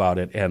told me about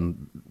it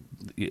and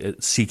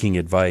seeking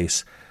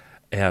advice.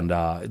 And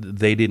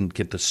they didn't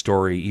get the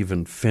story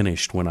even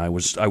finished when I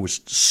was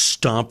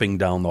stomping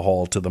down the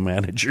hall to the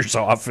manager's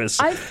office.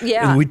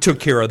 Yeah. And we took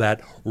care of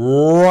that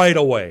right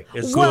away.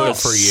 As Well- the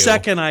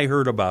second I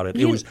heard about it,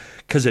 it was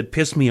because it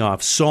pissed me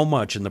off so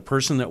much. And the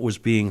person that was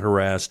being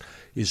harassed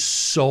is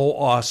so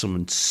awesome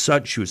and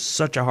she was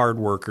such a hard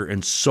worker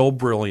and so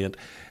brilliant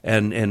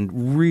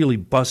and really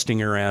busting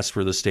her ass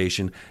for the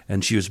station.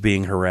 And she was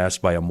being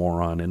harassed by a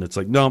moron. And it's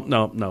like, no, we're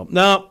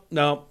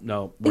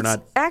not.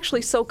 It's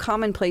actually so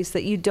commonplace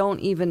that you don't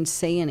even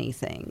say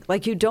anything.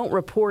 Like, you don't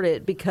report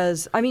it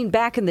because, I mean,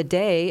 back in the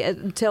day,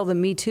 until the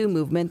Me Too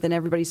movement, then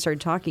everybody started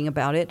talking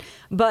about it.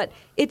 But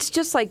it's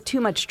just like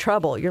too much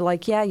trouble. You're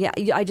like, yeah,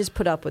 I just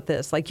put up with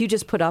this. Like, you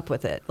just put up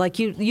with it. Like,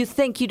 you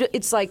think you do,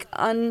 it's like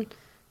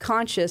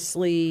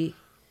unconsciously,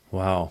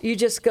 Wow. you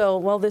just go,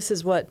 well, this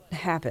is what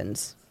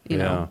happens. You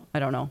Yeah. know, I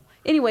don't know.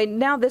 Anyway,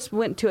 now this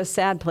went to a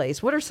sad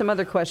place. What are some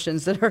other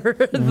questions that are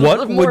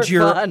What more would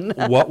your fun?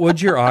 What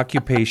would your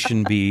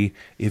occupation be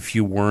if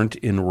you weren't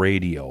in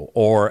radio?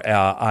 Or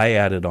I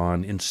added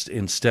on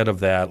instead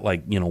of that,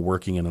 like,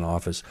 working in an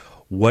office.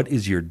 What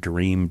is your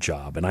dream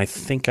job? And I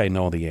think I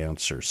know the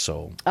answer.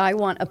 So I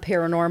want a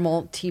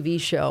paranormal TV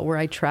show where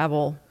I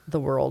travel the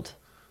world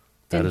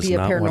That and is be a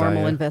not what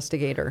paranormal I-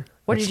 investigator.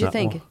 What that's did you not-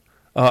 think?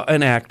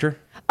 an actor.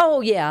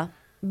 Oh, yeah.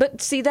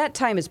 But see, that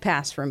time has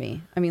passed for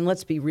me. I mean,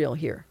 let's be real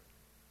here.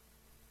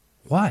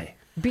 Why?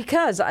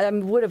 Because I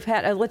would have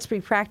had, let's be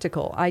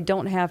practical. I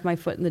don't have my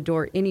foot in the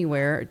door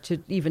anywhere to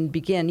even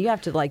begin. You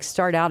have to like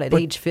start out at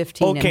age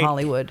 15 in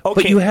Hollywood.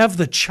 Okay. But you have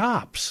the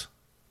chops.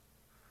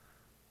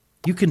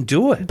 You can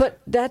do it. But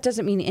that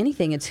doesn't mean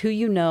anything. It's who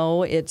you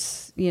know.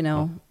 It's,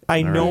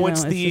 I know right.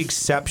 it's No, the it's just-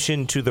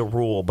 exception to the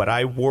rule, but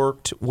I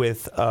worked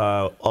with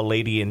a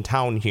lady in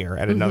town here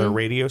at another Mm-hmm.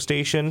 radio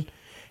station.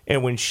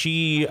 And when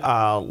she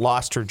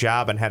lost her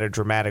job and had a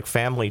dramatic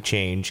family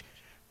change,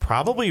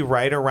 probably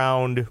right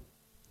around,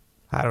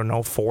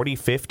 40,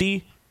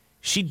 50,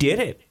 she did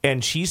it.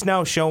 And she's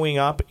now showing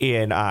up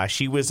in,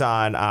 she was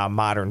on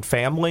Modern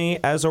Family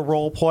as a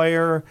role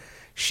player.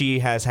 She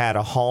has had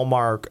a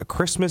Hallmark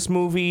Christmas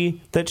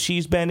movie that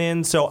she's been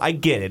in. So I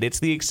get it. It's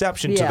the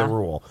exception to Yeah. the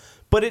rule.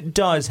 But it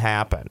does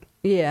happen.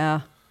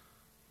 Yeah.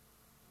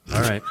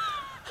 All right.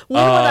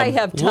 When would I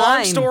have time?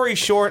 Long story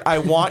short, I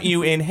want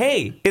you in,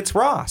 hey, it's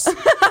Ross.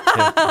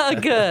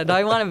 Good.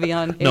 I want to be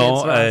on. Hey,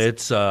 No,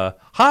 it's Ross. it's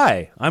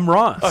hi, I'm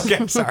Ross.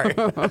 Okay, sorry.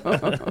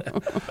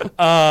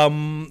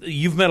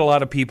 You've met a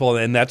lot of people,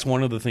 and that's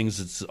one of the things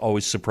that's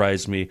always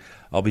surprised me.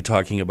 I'll be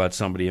talking about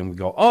somebody and we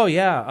go, "Oh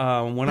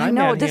yeah, when I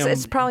know, met him."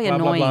 it's probably blah,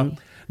 blah, blah." annoying.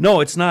 No,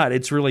 it's not.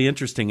 It's really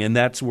interesting, and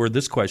that's where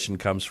this question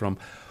comes from.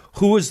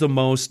 Who is the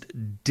most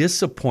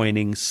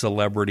disappointing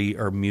celebrity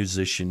or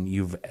musician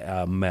you've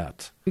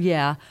met?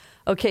 Yeah.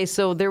 Okay,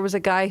 so there was a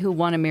guy who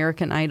won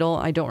American Idol.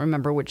 I don't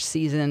remember which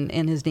season,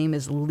 and his name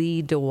is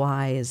Lee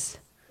DeWise.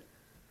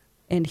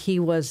 And he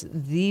was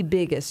the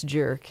biggest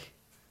jerk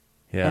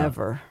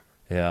ever.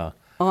 Yeah.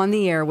 On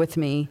the air with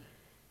me.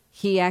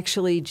 He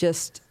actually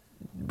just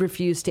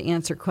refused to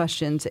answer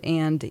questions,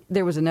 and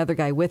there was another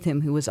guy with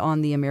him who was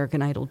on the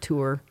American Idol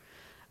tour.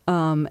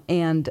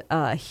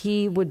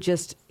 He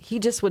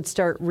just would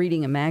start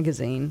reading a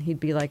magazine. He'd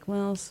be like,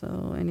 well,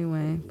 so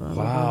anyway. Blah,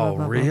 blah, Wow, blah, blah,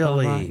 blah,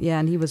 really? blah, blah. Yeah,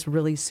 and he was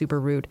really super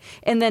rude.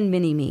 And then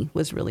Mini-Me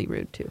was really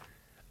rude, too.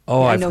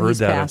 Oh, I I've know heard he's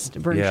that. passed,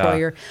 Vern Yeah.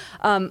 Troyer.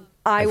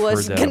 I've heard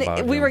that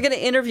about We him. were going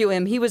to interview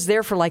him. He was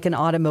there for like an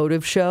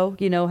automotive show.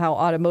 You know how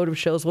automotive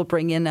shows will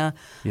bring in a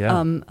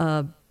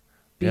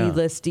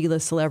B-list,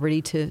 D-list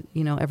celebrity to,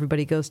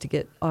 everybody goes to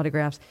get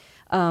autographs.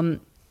 On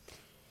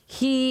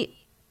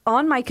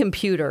my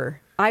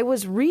computer, I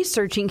was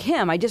researching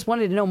him. I just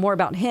wanted to know more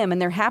about him,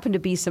 and there happened to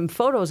be some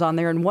photos on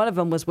there, and one of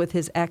them was with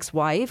his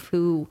ex-wife,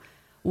 who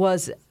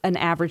was an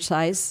average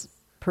size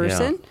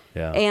person,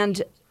 Yeah.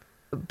 and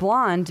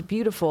blonde,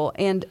 beautiful,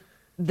 and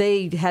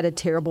they had a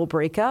terrible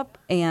breakup,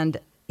 and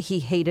he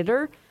hated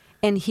her,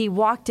 and he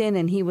walked in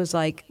and he was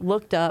like,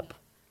 looked up.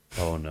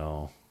 Oh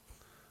no.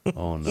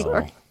 Oh no.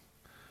 Sorry.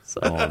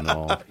 Oh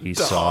no. He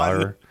saw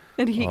her.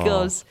 And he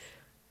goes,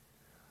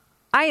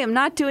 I am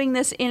not doing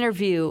this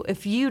interview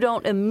if you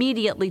don't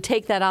immediately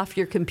take that off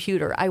your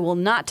computer. I will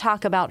not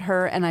talk about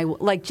her. And I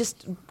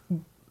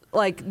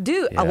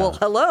dude, Yeah. well,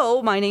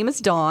 hello, my name is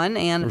Dawn.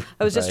 And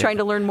I was just Right. trying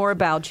to learn more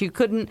about you.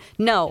 Couldn't,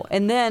 no.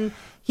 And then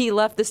he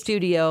left the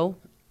studio,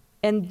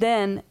 and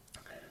then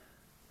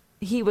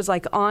he was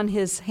like on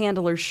his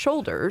handler's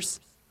shoulders.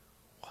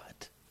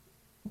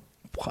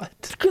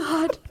 What?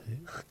 God.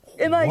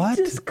 And I What?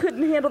 just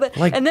couldn't handle that.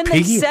 Like and then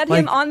they set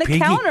him on the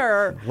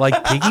counter. Like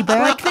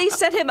piggyback? Like they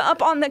set him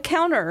up on the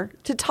counter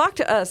to talk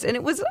to us, and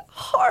it was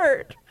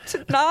hard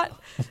to not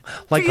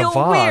Like feel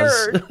a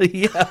vase. weird.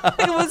 Yeah.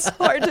 It was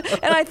hard,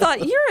 and I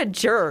thought, you're a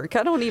jerk.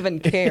 I don't even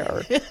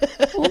care.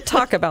 We'll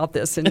talk about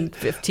this in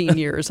 15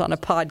 years on a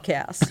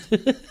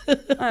podcast.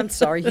 I'm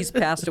sorry, he's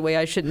passed away.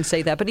 I shouldn't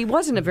say that, but he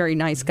wasn't a very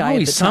nice guy. Oh, at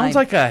he the sounds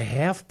time. like a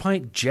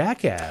half-pint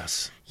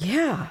jackass.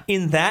 Yeah.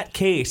 In that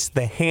case,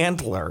 the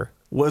handler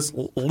was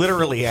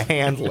literally a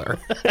handler.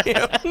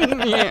 Yeah.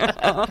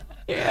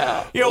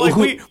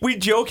 Like we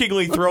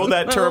jokingly throw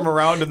that term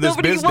around in this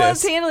Nobody business.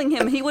 was handling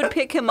him. He would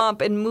pick him up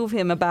and move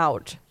him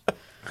about.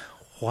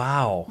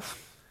 Wow.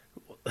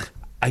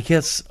 I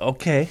guess,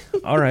 okay.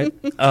 All right.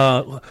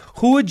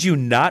 Who would you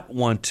not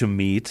want to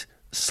meet,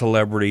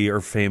 celebrity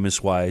or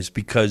famous-wise,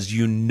 because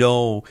you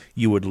know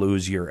you would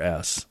lose your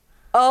S?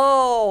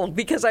 Oh,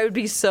 because I would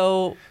be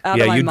so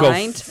out of my you'd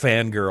mind. go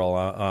fangirl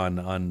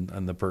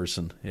on the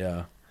person.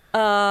 Yeah.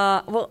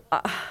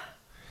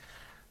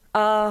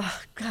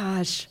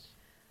 Gosh.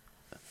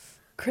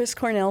 Chris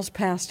Cornell's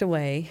passed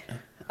away.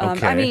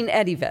 Okay. I mean,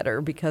 Eddie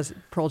Vedder, because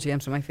Pearl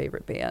Jam's my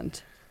favorite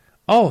band.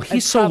 Oh,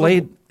 he's so probably-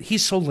 laid.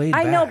 He's so laid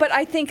I back. know, but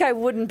I think I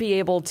wouldn't be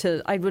able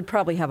to. I would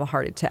probably have a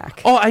heart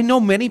attack. Oh, I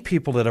know many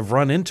people that have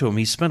run into him.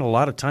 He spent a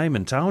lot of time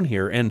in town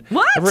here, and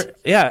What?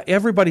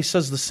 everybody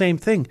says the same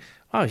thing.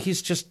 Oh,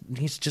 he's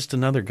just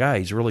another guy.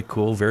 He's really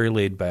cool, very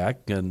laid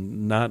back,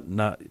 and not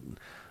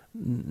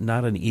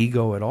an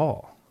ego at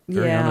all.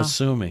 Very Yeah.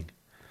 unassuming.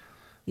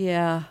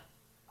 Yeah.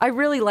 I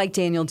really like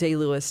Daniel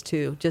Day-Lewis,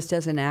 too. Just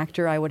as an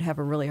actor, I would have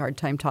a really hard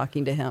time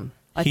talking to him.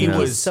 I He think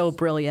was he's so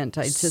brilliant.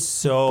 It just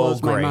so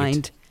blows my great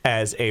mind.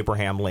 as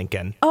Abraham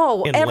Lincoln.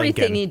 Oh, in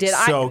everything Lincoln. he did.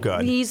 So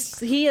good. He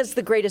is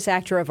the greatest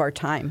actor of our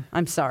time.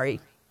 I'm sorry.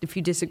 If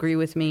you disagree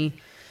with me,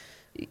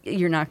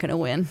 you're not going to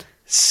win.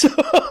 So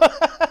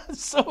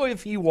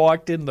if he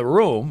walked in the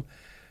room,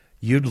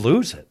 you'd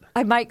lose it.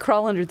 I might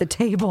crawl under the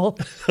table.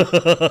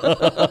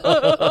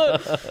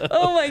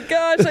 Oh my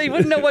gosh, I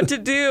wouldn't know what to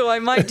do. I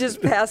might just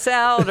pass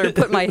out or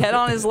put my head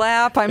on his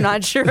lap. I'm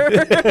not sure.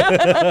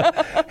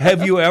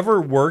 Have you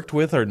ever worked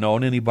with or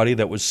known anybody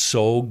that was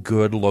so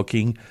good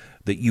looking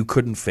that you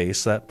couldn't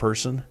face that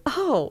person?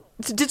 Oh,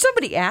 did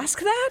somebody ask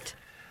that?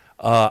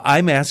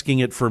 I'm asking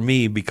it for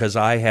me because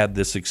I had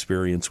this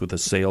experience with a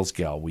sales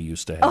gal we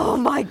used to have. Oh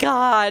my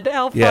God,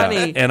 how yeah,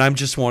 funny. and I'm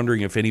just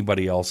wondering if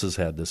anybody else has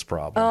had this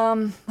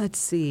problem. Let's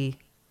see.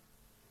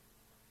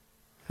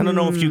 I don't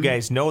know if you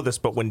guys know this,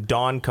 but when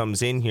Dawn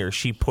comes in here,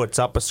 she puts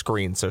up a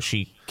screen so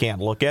she can't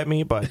look at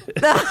me. But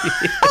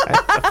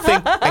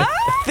I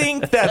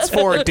think that's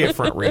for a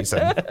different reason.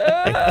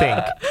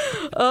 I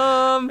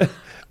think.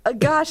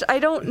 Gosh, I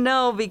don't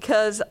know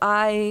because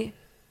I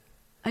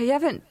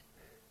haven't.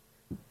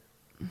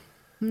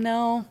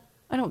 No,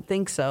 I don't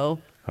think so.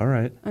 All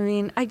right. I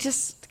mean, I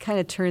just kind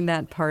of turn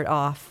that part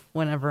off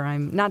whenever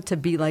I'm, not to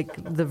be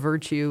like the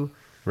virtue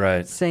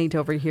Right. saint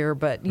over here,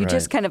 but you Right.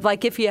 just kind of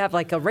like, if you have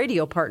like a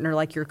radio partner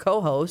like your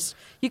co-host,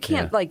 you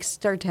can't like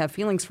start to have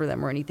feelings for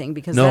them or anything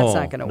because that's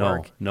not going to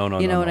work. No.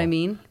 You know what I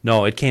mean?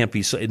 No, it can't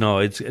be. No,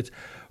 it's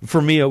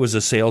for me. It was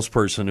a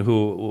salesperson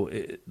who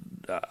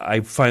I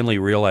finally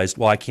realized.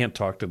 Well, I can't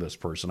talk to this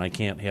person. I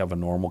can't have a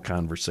normal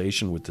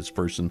conversation with this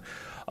person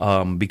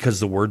because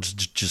the words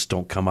just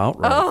don't come out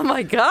right. Oh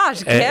my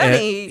gosh,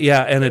 Kenny!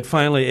 And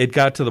it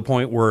got to the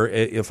point where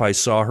if I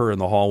saw her in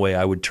the hallway,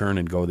 I would turn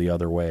and go the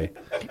other way.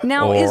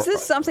 Now, is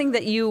this something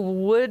that you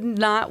would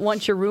not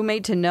want your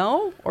roommate to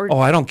know? Or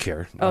I don't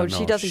care. Oh, No,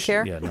 she doesn't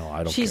care? Yeah, no,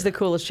 I don't She's care. the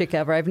coolest chick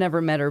ever. I've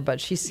never met her, but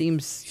she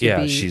seems to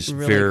be she's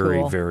really very,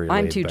 cool. very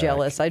I'm laid too back.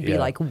 jealous. I'd be Yeah.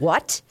 like,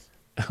 what?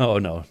 Oh,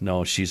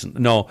 no, she's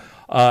no.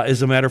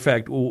 As a matter of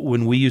fact,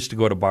 when we used to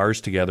go to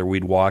bars together,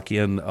 we'd walk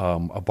in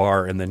a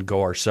bar and then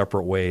go our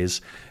separate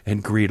ways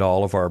and greet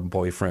all of our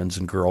boyfriends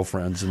and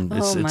girlfriends and Oh,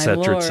 et my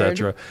cetera, et Lord.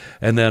 cetera,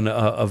 and then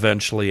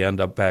eventually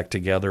end up back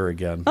together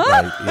again.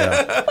 Right?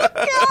 Yeah.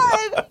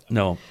 God!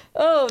 No.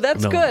 Oh,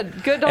 that's No.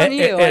 good. Good on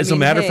you. As I a mean,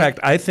 matter of hey. fact,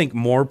 I think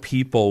more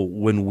people,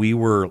 when we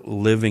were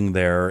living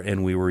there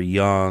and we were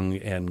young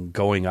and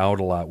going out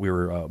a lot, we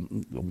were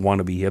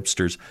wannabe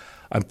hipsters.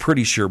 I'm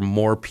pretty sure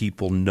more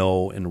people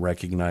know and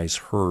recognize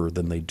her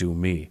than they do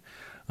me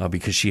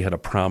because she had a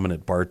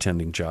prominent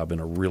bartending job in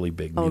a really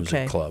big music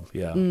Okay. club.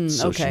 Yeah.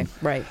 Okay,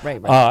 right.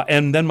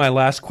 And then my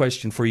last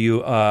question for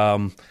you.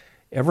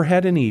 Ever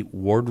had any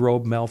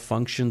wardrobe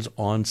malfunctions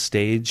on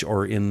stage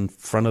or in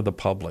front of the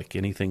public?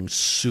 Anything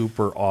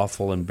super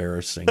awful,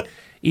 embarrassing?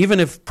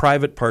 Even if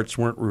private parts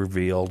weren't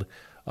revealed,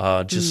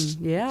 just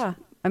Yeah.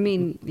 I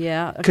mean,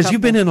 yeah. because you've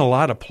been in a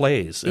lot of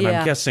plays, and Yeah.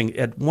 I'm guessing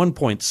at one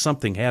point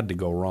something had to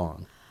go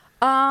wrong.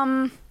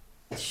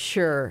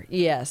 Sure,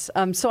 yes.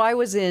 So I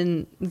was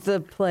in the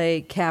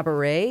play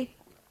Cabaret,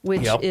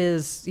 which Yep.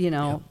 is,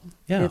 Yeah.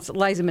 it's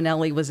Liza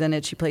Minnelli was in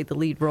it. She played the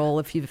lead role,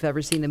 if you've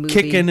ever seen the movie.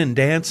 Kicking and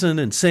dancing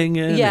and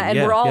singing. Yeah, and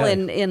we're all yeah.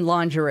 in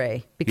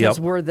lingerie because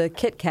Yep. we're the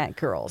Kit Kat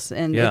girls.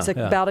 And Yeah, it's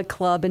yeah. about a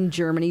club in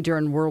Germany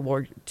during World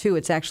War II.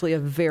 It's actually a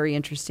very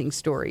interesting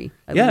story.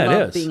 I Yeah, it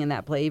love is. being in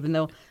that play, even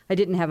though I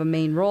didn't have a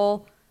main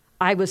role.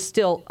 I was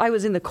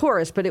in the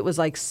chorus, but it was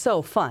like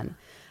so fun.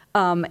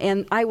 And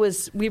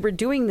we were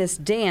doing this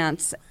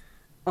dance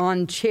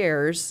on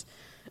chairs,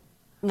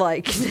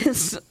 like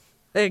this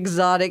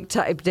exotic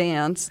type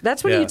dance.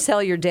 That's when Yeah. you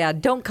tell your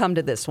dad, don't come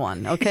to this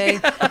one, okay?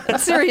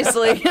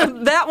 Seriously.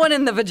 That one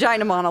in the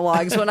vagina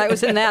monologues, when I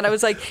was in that, I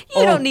was like,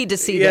 you don't need to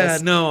see Yeah,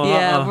 this. no.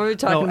 Yeah, we were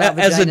talking about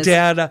As a vaginas.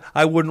 dad,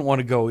 I wouldn't want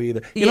to go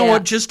either. You know Yeah.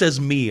 what? Just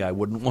as me, I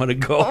wouldn't want to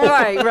go.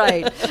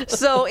 Right.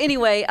 So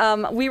anyway,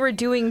 we were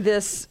doing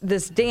this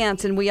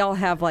dance, and we all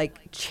have like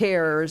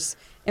chairs,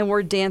 and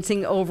we're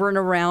dancing over and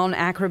around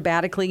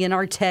acrobatically in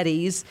our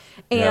teddies,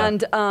 Yeah.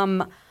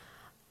 and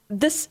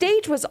the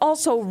stage was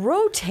also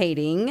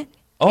rotating,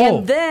 Oh.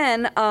 and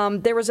then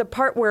there was a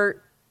part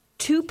where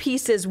two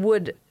pieces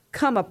would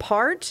come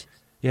apart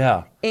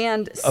Yeah.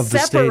 and Of the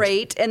stage.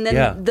 separate, and then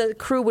Yeah. the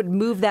crew would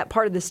move that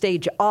part of the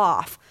stage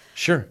off.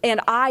 Sure. And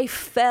I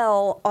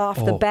fell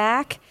off the Oh.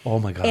 back. Oh,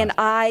 my God. And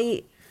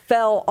I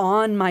fell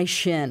on my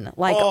shin,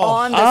 like Oh.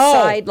 on the Ow.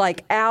 side,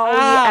 like owie,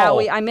 Ow.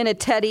 owie. I'm in a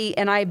teddy,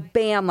 and I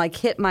like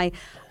hit my.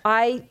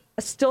 I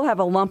still have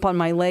a lump on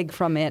my leg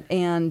from it,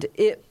 and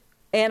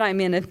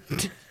I'm in a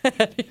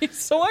teddy,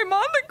 so I'm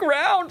on the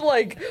ground,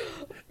 like,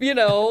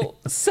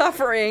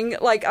 suffering.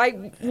 Like,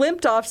 I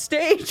limped off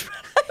stage.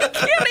 I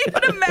can't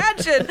even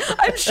imagine.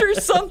 I'm sure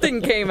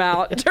something came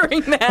out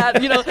during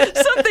that.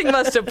 Something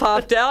must have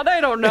popped out.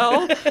 I don't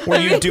know. Were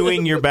you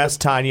doing your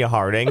best Tanya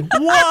Harding?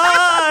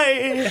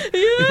 Why?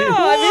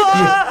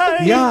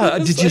 Yeah. Yeah.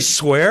 Did you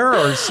swear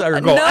or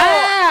go? No,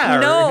 "Ah,"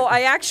 or- no.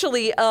 I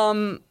actually,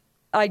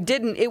 I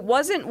didn't. It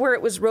wasn't where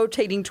it was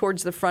rotating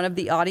towards the front of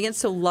the audience.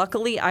 So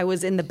luckily, I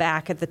was in the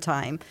back at the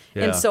time,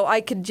 Yeah. and so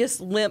I could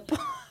just limp.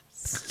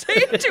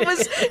 Stage. It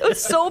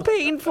was so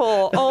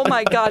painful. Oh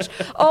my gosh.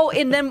 Oh,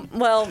 and then,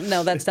 well,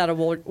 no, that's not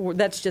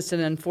that's just an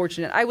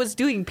unfortunate. I was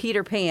doing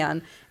Peter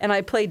Pan, and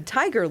I played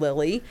Tiger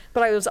Lily,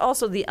 but I was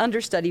also the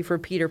understudy for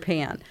Peter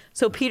Pan.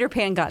 So Peter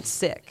Pan got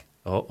sick,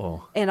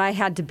 Uh-oh. and I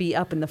had to be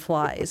up in the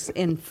flies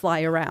and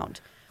fly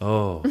around.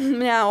 Oh.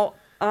 Now,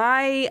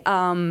 I'd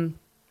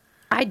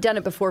done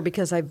it before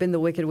because I've been the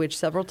Wicked Witch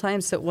several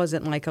times, so it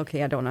wasn't like,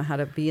 okay, I don't know how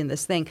to be in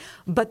this thing.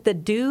 But the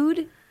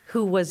dude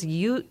who was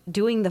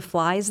doing the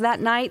flies that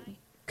night,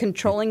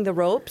 controlling the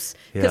ropes,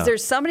 because Yeah.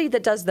 there's somebody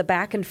that does the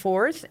back and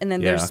forth, and then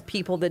Yeah. there's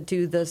people that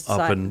do the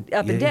side, and-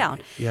 up and yeah, down.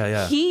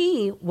 yeah.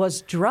 He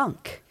was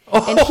drunk.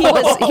 And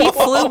he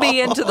flew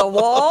me into the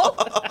wall.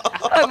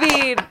 I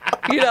mean,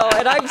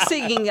 and I'm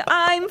singing,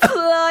 I'm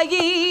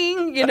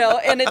flying,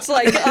 and it's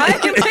like, I'm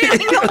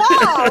hitting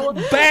the wall.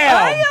 Bam!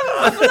 I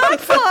am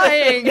not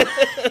flying.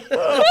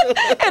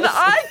 And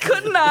I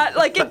could not,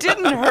 like, it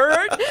didn't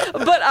hurt,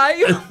 but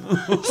I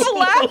was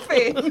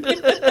laughing.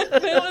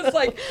 It was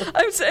like,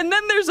 and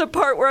then there's a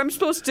part where I'm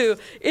supposed to,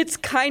 it's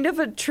kind of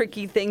a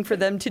tricky thing for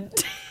them to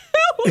do.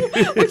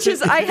 which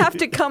is I have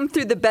to come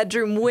through the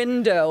bedroom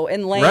window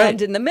and land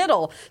Right. in the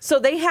middle. So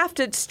they have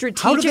to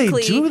strategically. How do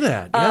they do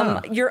that?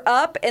 Yeah. You're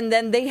up, and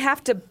then they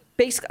have to.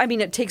 I mean,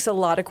 it takes a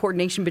lot of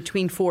coordination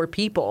between 4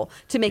 people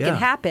to make Yeah. it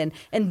happen.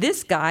 And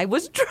this guy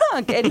was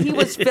drunk, and he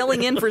was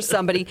filling in for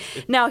somebody.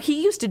 Now,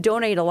 he used to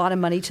donate a lot of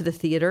money to the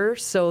theater,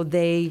 so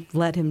they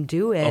let him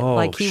do it. Oh,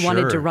 like, he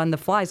wanted to sure. run the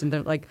flies. And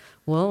they're like,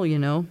 well, we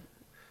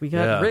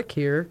got Yeah. Rick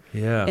here.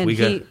 Yeah, And we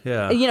got-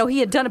 yeah. he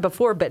had done it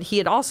before, but he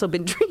had also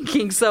been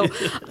drinking. So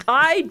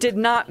I did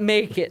not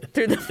make it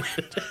through the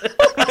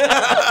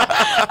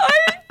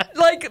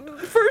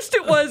first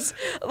it was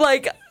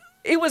like,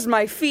 it was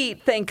my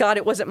feet. Thank God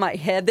it wasn't my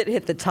head that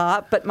hit the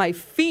top, but my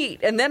feet.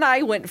 And then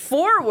I went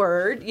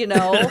forward,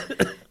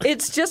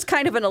 It's just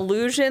kind of an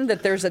illusion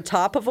that there's a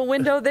top of a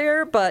window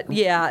there, but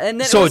yeah. And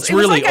then So it it's was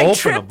really like I open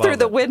tripped above through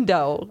the it.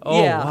 window.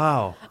 Oh,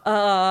 yeah.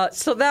 wow.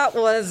 So that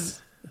was...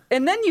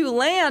 And then you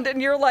land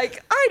and you're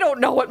like, I don't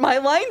know what my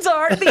lines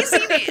are. These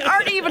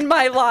aren't even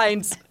my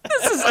lines.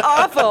 This is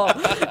awful.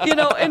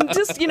 And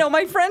just,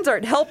 my friends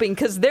aren't helping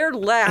because they're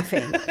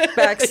laughing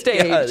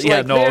backstage.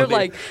 Yeah, no, they're they-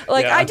 like,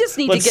 yeah. I just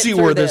need Let's to get see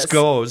through where this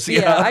goes.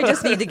 Yeah. I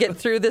just need to get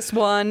through this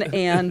one.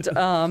 And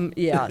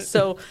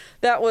so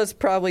that was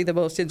probably the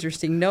most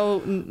interesting.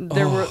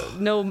 There were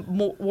no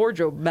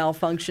wardrobe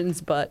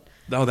malfunctions, but.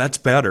 No, that's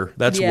better.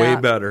 That's way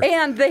better.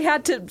 And they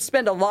had to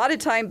spend a lot of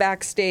time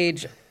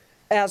backstage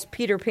as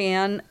Peter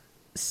Pan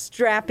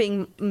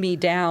strapping me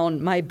down,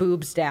 my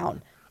boobs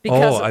down.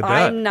 Because I bet.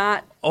 I'm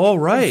not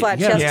right. a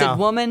flat-chested Yeah.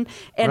 woman.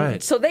 And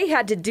Right. so they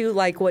had to do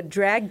like what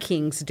drag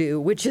kings do,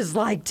 which is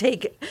like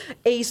take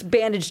ace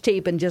bandage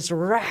tape and just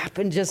wrap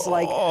and just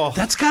like...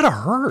 That's got to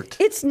hurt.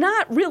 It's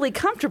not really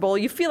comfortable.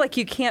 You feel like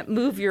you can't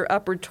move your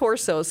upper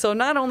torso. So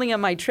not only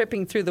am I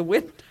tripping through the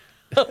window,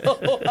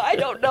 I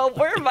don't know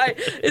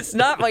it's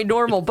not my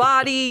normal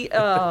body.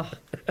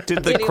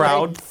 Did the Anyway.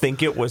 crowd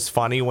think it was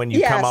funny when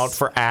you come Yes. out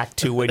for Act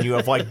 2 and you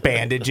have like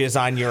bandages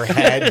on your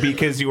head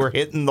because you were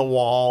hitting the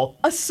wall?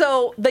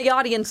 So the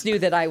audience knew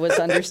that I was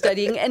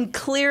understudying, and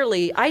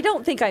clearly, I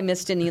don't think I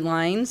missed any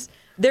lines.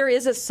 There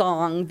is a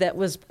song that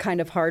was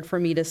kind of hard for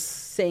me to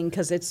sing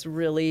because it's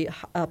really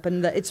up,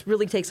 and it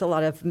really takes a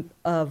lot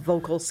of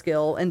vocal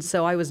skill, and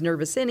so I was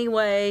nervous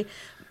anyway,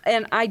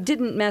 and I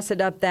didn't mess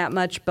it up that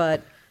much,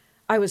 but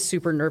I was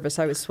super nervous.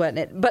 I was sweating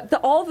it. But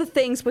all the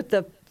things with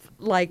the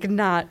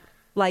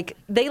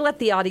they let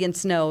the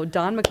audience know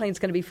Don McLean's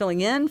going to be filling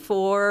in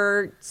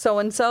for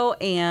so-and-so,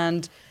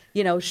 and,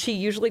 she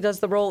usually does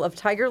the role of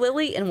Tiger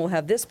Lily, and we'll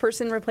have this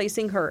person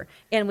replacing her.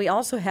 And we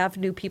also have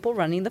new people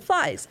running the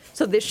flies.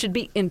 So this should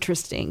be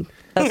interesting.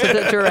 That's what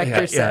the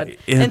director said.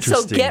 And so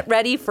interesting. get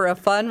ready for a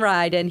fun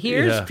ride. And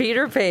here's Yeah.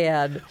 Peter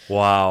Pan.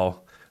 Wow.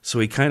 So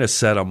he kind of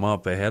set them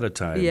up ahead of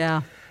time.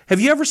 Yeah.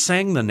 Have you ever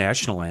sang the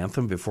national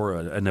anthem before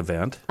an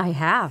event? I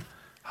have.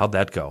 How'd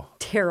that go?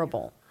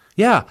 Terrible.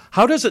 Yeah.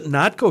 How does it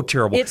not go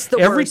terrible? It's the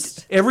every,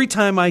 worst. Every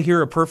time I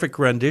hear a perfect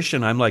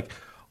rendition, I'm like,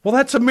 well,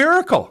 that's a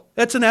miracle.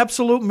 That's an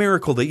absolute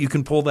miracle that you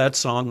can pull that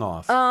song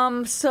off.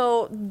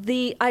 So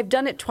I've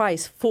done it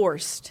twice,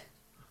 forced.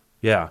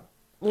 Yeah.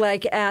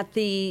 Like at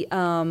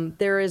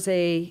there is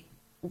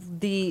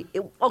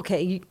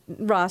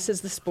Ross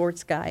is the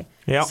sports guy.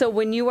 Yeah. So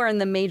when you are in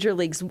the major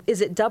leagues,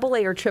 is it AA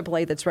or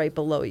AAA that's right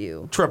below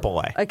you?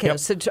 AAA. Okay, Yep.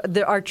 so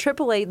our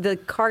AAA, the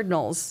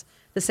Cardinals,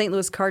 the St.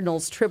 Louis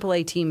Cardinals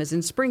AAA team is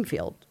in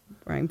Springfield,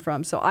 where I'm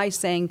from. So I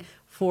sang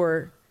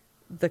for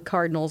the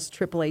Cardinals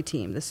AAA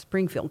team, the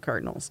Springfield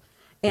Cardinals.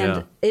 And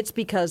Yeah. it's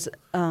because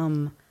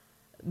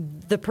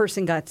the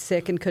person got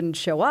sick and couldn't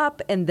show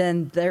up, and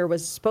then there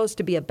was supposed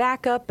to be a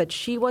backup, but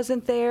she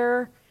wasn't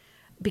there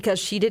because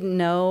she didn't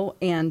know,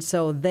 and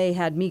so they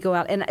had me go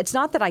out. And it's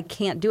not that I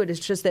can't do it, it's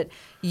just that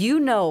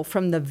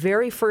from the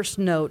very first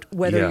note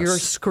whether Yes. you're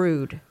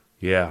screwed.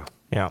 Yeah.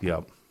 Yeah.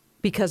 Yep.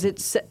 Because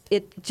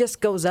it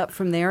just goes up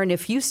from there, and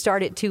if you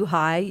start it too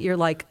high, you're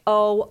like,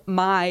 oh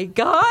my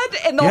God,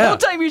 and the Yeah. whole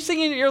time you're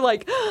singing, you're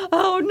like,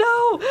 oh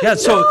no, Yeah,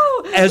 so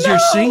no, as you're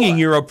no." singing,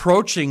 you're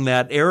approaching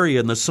that area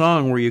in the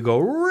song where you go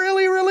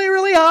really, really,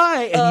 really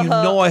high, and you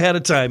know ahead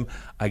of time,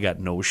 I got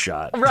no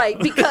shot. Right,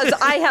 because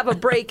I have a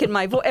break in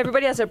my voice.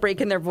 Everybody has a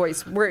break in their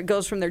voice where it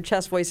goes from their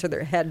chest voice or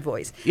their head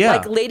voice. Yeah.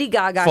 Like Lady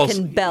Gaga False-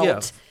 can belt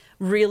yeah.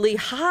 really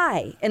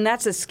high, and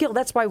that's a skill.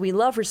 That's why we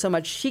love her so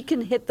much. She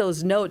can hit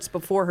those notes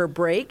before her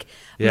break.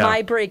 Yeah.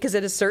 My break is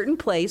at a certain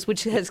place,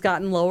 which has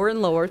gotten lower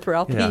and lower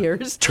throughout Yeah. the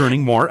years.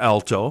 Turning more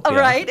alto. Yeah.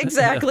 Right,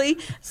 exactly.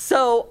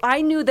 So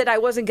I knew that I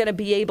wasn't going to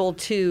be able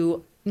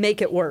to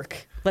make it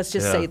work. Let's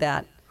just Yeah. say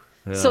that.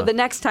 So Yeah. the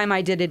next time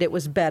I did it, it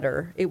was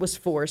better. It was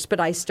forced, but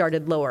I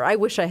started lower. I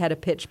wish I had a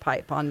pitch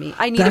pipe on me.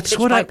 I need That's a pitch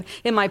what pipe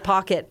in my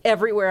pocket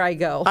everywhere I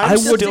go. I'm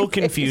would- still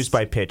confused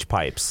by pitch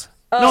pipes.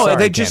 No, Sorry,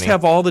 they just Kenny.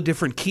 have all the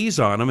different keys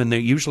on them, and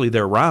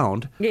they're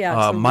round.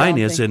 Yeah, it's a mine round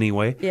is thing.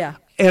 anyway. Yeah.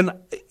 And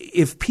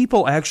if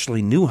people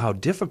actually knew how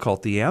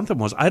difficult the anthem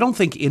was, I don't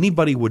think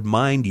anybody would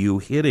mind you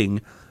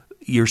hitting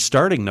your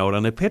starting note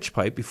on a pitch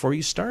pipe before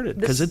you started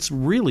because it's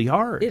really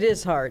hard. It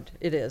is hard.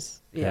 It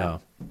is. Yeah.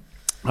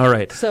 All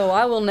right. So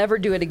I will never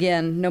do it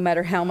again, no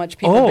matter how much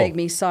people beg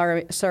me.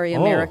 Sorry,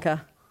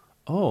 America.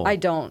 Oh. I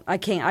don't. I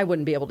can't. I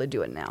wouldn't be able to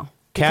do it now.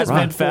 Cat Because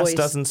my Fest voice-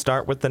 doesn't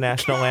start with the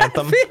national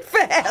anthem.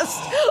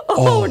 Fast.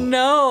 Oh,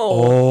 no.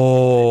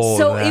 Oh.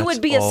 So it that's-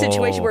 would be a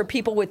situation oh. where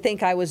people would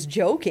think I was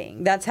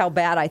joking. That's how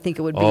bad I think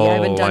it would be. I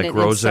haven't done like it in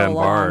Roseanne so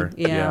Barr. long.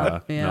 Yeah,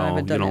 No, I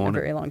haven't done you it don't in a wanna-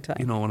 very long time.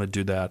 You don't want to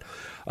do that.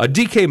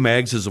 DK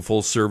Mags is a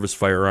full-service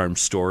firearms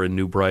store in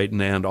New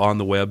Brighton and on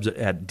the web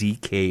at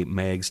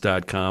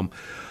dkmags.com.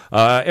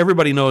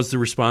 Everybody knows the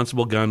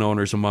responsible gun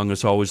owners among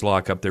us always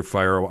lock up their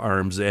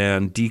firearms,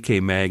 and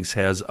DK Mags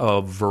has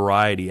a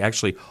variety,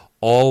 actually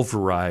all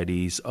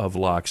varieties of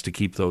locks to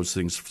keep those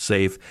things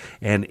safe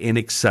and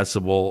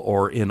inaccessible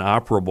or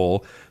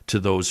inoperable to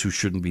those who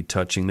shouldn't be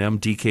touching them.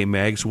 DK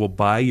Mags will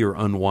buy your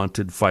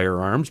unwanted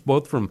firearms,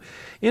 both from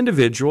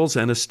individuals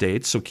and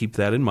estates, so keep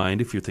that in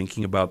mind if you're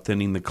thinking about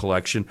thinning the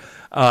collection.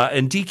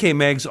 And DK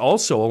Mags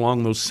also,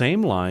 along those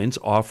same lines,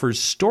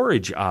 offers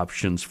storage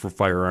options for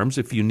firearms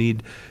if you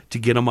need to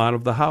get them out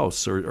of the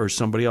house or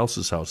somebody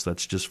else's house.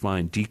 That's just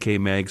fine. DK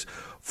Mags,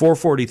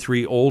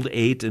 443 Old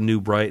 8 in New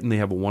Brighton. They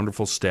have a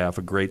wonderful staff,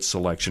 a great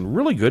selection,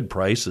 really good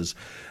prices.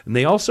 And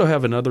they also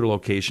have another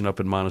location up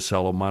in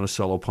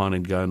Monticello Pawn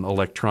and Gun,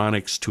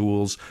 electronics,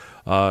 tools,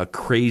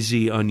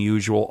 crazy,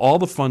 unusual, all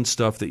the fun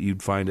stuff that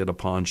you'd find at a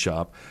pawn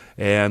shop.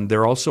 And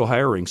they're also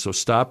hiring, so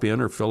stop in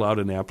or fill out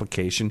an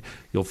application.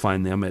 You'll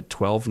find them at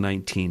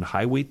 1219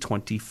 Highway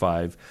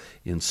 25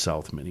 in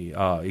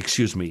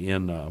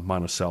in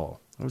Monticello.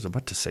 I was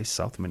about to say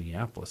South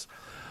Minneapolis.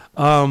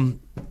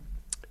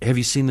 Have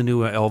you seen the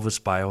new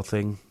Elvis bio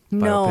thing?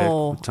 No,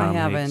 Biopic with Tom I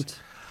Hanks? haven't.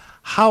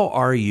 How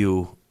are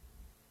you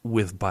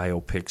with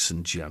biopics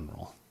in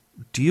general?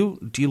 Do you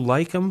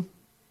like them?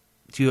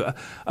 Do you?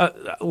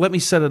 Let me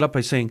set it up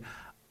by saying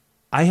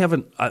I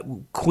haven't.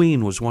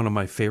 Queen was one of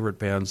my favorite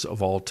bands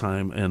of all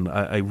time, and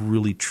I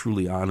really,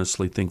 truly,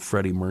 honestly think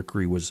Freddie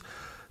Mercury was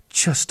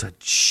just a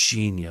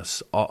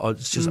genius.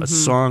 It's just a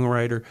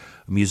songwriter,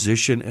 a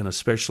musician, and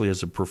especially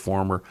as a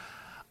performer.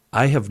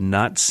 I have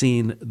not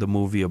seen the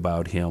movie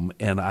about him,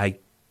 and I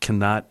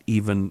cannot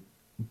even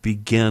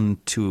begin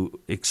to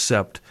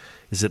accept.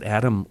 Is it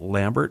Adam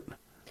Lambert?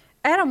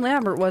 Adam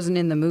Lambert wasn't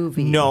in the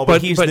movie. No,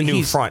 but he's the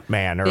new front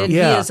man. And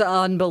Yeah. he is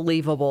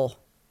unbelievable.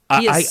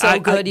 He is so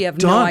good, you have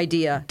no Dawn,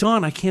 idea.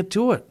 Dawn, I can't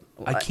do it.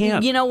 I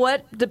can't. You know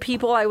what? The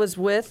people I was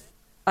with,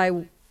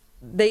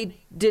 they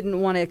didn't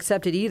want to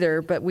accept it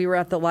either, but we were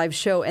at the live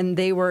show, and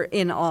they were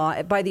in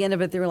awe. By the end of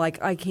it, they were like,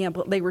 I can't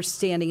believe. They were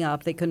standing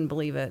up. They couldn't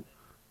believe it.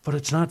 But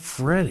it's not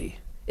Freddie.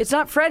 It's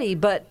not Freddie,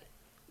 but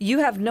you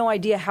have no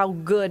idea how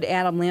good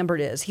Adam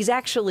Lambert is. He's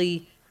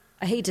actually,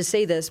 I hate to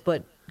say this,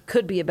 but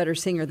could be a better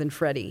singer than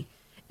Freddie.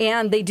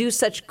 And they do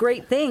such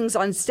great things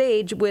on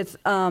stage with,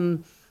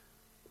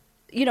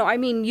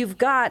 you've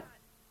got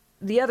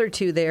the other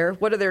two there.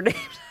 What are their names?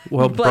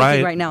 Well, I'm blanking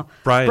Brian right now.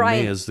 Brian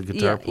May is the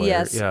guitar player.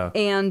 Yes. Yeah.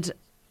 And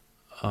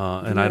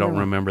I don't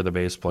remember the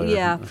bass player.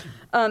 yeah.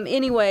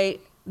 Anyway,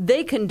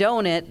 they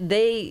condone it.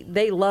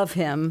 They love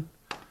him.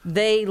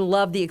 They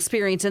love the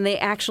experience, and they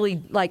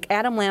actually like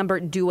Adam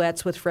Lambert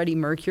duets with Freddie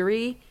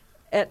Mercury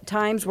at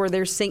times where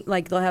they're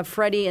they'll have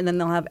Freddie and then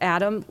they'll have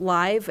Adam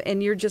live,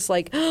 and you're just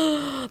like,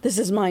 oh, this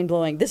is mind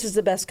blowing. This is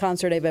the best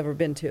concert I've ever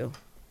been to.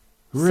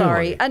 Really?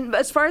 Sorry. And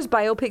as far as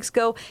biopics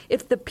go,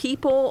 if the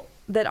people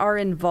that are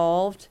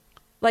involved,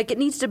 like it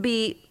needs to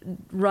be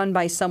run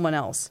by someone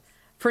else.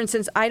 For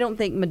instance, I don't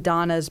think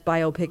Madonna's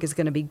biopic is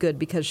going to be good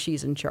because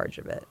she's in charge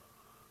of it.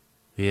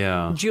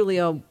 Yeah.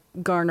 Julia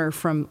Garner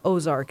from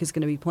Ozark is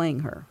going to be playing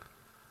her.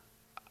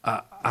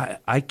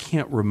 I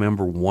can't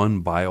remember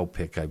one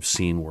biopic I've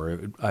seen where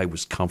I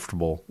was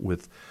comfortable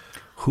with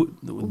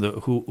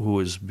who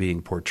is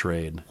being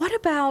portrayed. What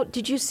about,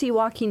 did you see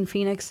Joaquin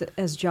Phoenix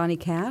as Johnny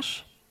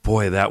Cash?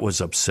 Boy, that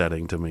was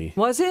upsetting to me.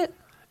 Was it?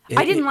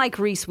 I didn't like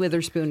Reese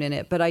Witherspoon in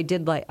it, but I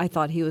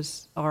thought he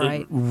was all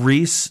right.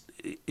 Reese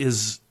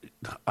is,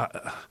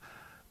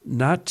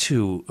 not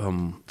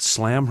to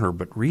slam her,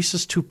 but Reese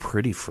is too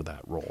pretty for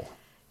that role.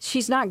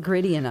 She's not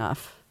gritty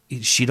enough.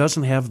 She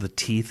doesn't have the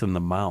teeth in the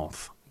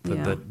mouth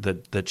Yeah.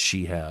 that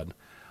she had.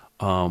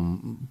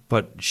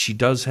 But she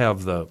does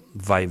have the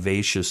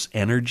vivacious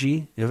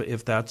energy,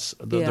 if that's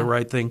the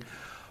right thing.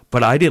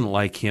 But I didn't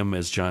like him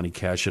as Johnny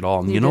Cash at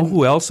all. And you know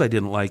who else I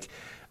didn't like?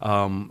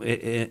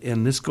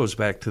 And this goes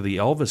back to the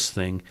Elvis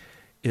thing,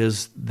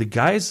 is the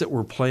guys that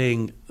were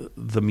playing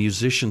the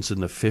musicians in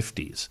the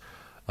 50s.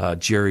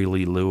 Jerry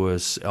Lee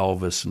Lewis,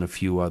 Elvis, and a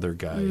few other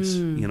guys.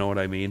 You know what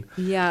I mean?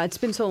 Yeah, it's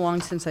been so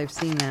long since I've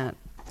seen that.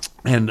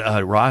 And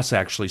Ross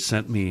actually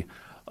sent me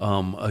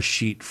a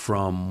sheet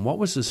from, what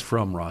was this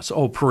from, Ross?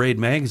 Oh, Parade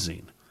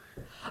Magazine.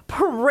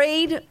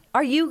 Parade?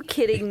 Are you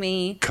kidding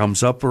me?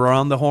 Comes up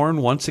around the horn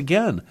once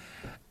again.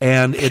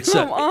 And it's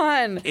Come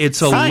on.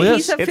 It's a Fine. list.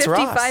 He's a It's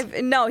Ross.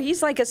 55. No,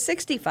 he's like a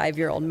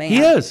 65-year-old man. He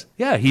is.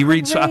 Yeah, he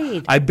reads.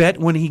 Parade. I bet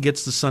when he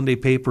gets the Sunday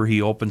paper,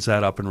 he opens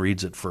that up and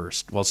reads it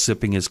first while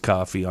sipping his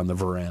coffee on the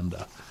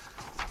veranda.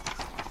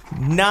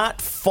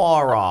 Not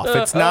far off.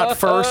 It's not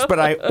first, but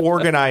I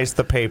organized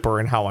the paper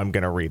and how I'm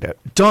going to read it.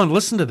 Dawn,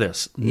 listen to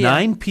this. Yeah.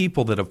 9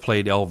 people that have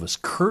played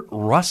Elvis. Kurt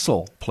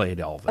Russell played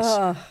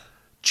Elvis.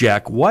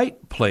 Jack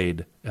White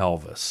played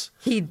Elvis.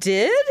 He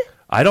did?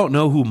 I don't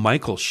know who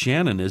Michael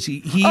Shannon is.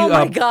 He Oh,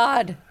 my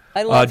God.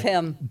 I love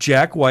him.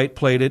 Jack White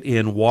played it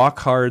in Walk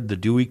Hard, the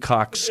Dewey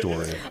Cox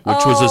story,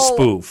 which was a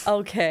spoof.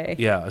 Okay.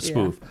 Yeah, a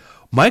spoof.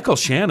 Michael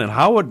Shannon.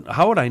 How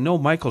would I know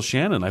Michael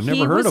Shannon? I've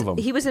never heard of him.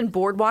 He was in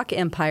Boardwalk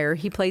Empire.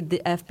 He played the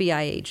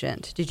FBI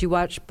agent. Did you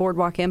watch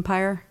Boardwalk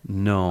Empire?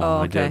 No, Oh,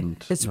 I okay.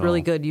 didn't. It's No.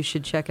 really good. You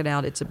should check it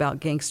out. It's about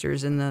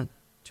gangsters in the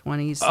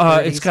 20s. It's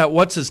 30s. got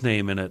what's his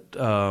name in it?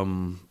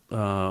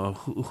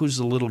 Who's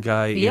the little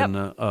guy Yep.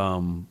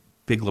 in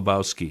Big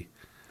Lebowski?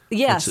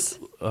 Yes.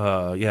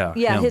 Yeah,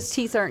 Yeah, him. his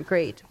teeth aren't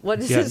great. What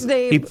is Yeah, his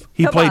name?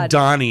 He Come played on.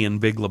 Donnie in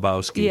Big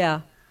Lebowski.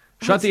 Yeah.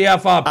 Shut the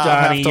F up, I'll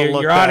have Donnie. to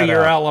look You're out of that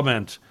your up.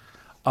 element.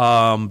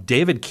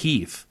 David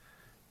Keith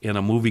in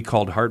a movie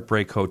called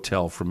Heartbreak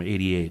Hotel from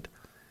 '88.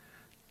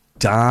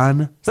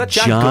 Don Is that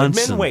John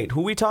Johnson. Goodman? Wait,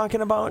 who are we talking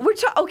about?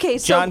 Okay,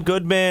 so John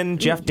Goodman,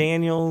 Jeff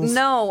Daniels.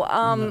 no,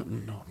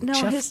 no,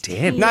 Jeff his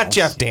Daniels. teeth. Not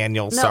Jeff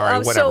Daniels. No, Sorry,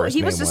 whatever so his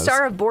he name was the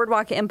star of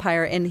Boardwalk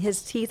Empire, and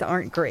his teeth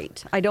aren't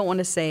great. I don't want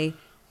to say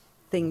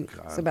things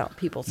about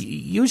people's.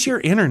 Use your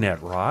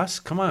internet, Ross.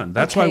 Come on.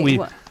 That's Okay, why we.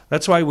 well-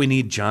 That's why we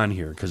need John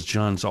here, because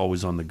John's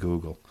always on the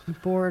Google.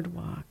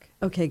 Boardwalk.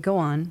 Okay, go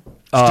on.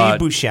 Steve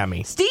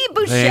Buscemi. Steve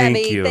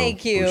Buscemi.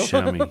 Thank you.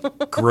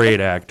 Buscemi.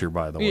 Great actor,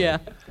 by the way. Yeah.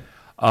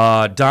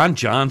 Don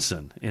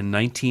Johnson in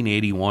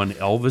 1981,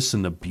 Elvis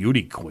and the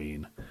Beauty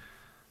Queen.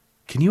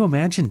 Can you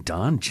imagine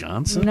Don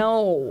Johnson?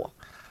 No.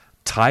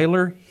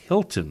 Tyler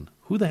Hilton.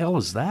 Who the hell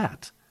is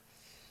that?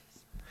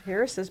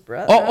 Harris's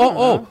brother. I don't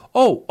know.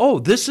 Oh!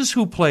 This is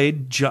who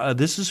played.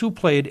 This is who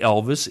played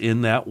Elvis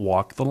in that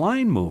Walk the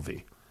Line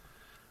movie,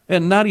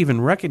 and not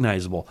even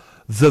recognizable.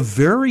 The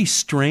very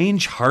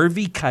strange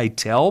Harvey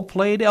Keitel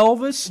played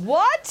Elvis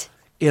What?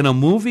 in a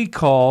movie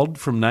called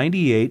from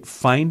 '98,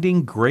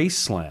 Finding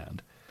Graceland.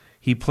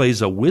 He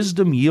plays a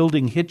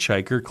wisdom-yielding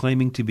hitchhiker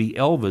claiming to be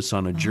Elvis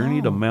on a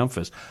journey to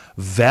Memphis.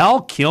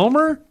 Val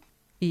Kilmer,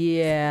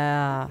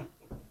 Yeah.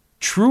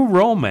 True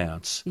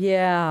Romance.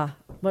 Yeah.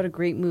 What a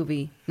great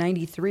movie.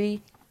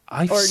 93?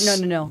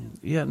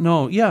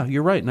 No. Yeah,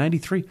 you're right,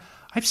 93.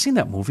 I've seen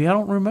that movie. I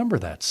don't remember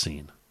that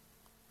scene.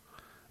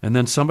 And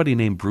then somebody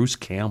named Bruce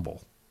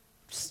Campbell.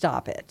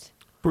 Stop it.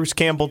 Bruce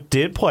Campbell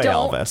did play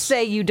Don't Elvis.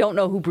 say you don't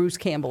know who Bruce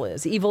Campbell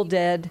is. Evil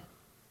Dead,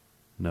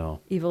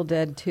 No, Evil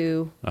Dead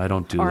 2, I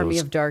don't do Army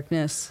those. of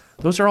Darkness.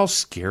 Those are all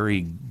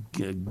scary.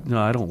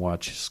 No, I don't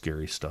watch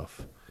scary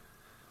stuff.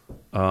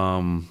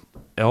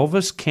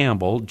 Elvis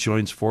Campbell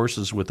joins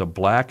forces with a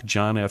black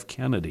John F.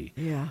 Kennedy.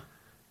 Yeah.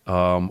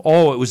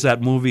 It was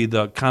that movie,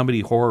 the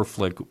comedy horror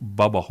flick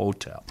Bubba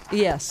Hotel,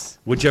 Yes.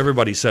 which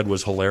everybody said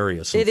was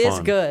hilarious and It is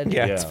fun. good.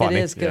 Yeah, it's funny.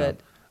 It is good.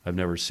 I've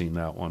never seen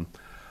that one.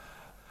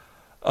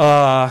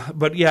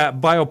 But yeah,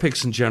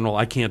 biopics in general,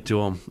 I can't do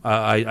them.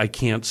 I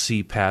can't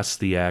see past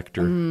the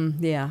actor.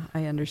 Yeah,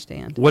 I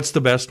understand. What's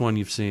the best one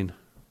you've seen?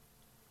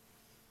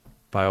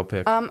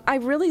 Biopic? I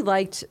really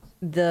liked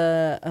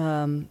the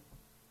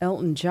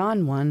Elton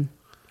John one,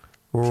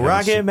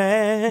 Rocket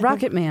Man.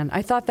 Rocket Man.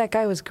 I thought that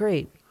guy was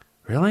great.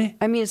 Really?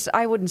 I mean,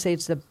 I wouldn't say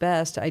it's the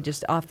best. I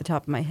just off the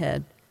top of my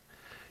head.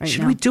 Right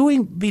Should now. we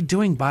be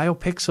doing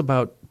biopics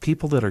about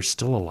people that are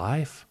still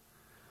alive?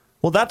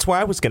 Well, that's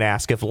why I was going to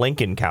ask if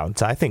Lincoln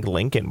counts. I think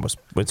Lincoln was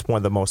one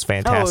of the most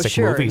fantastic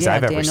movies yeah,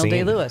 I've ever Daniel seen.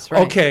 Day-Lewis,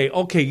 right?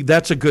 Okay,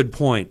 that's a good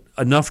point.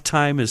 Enough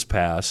time has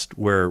passed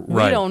where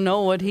We don't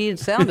know what he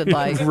sounded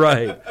like.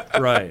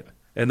 right.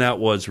 And that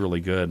was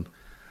really good.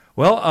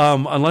 Well,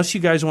 unless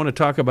you guys want to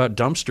talk about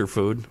dumpster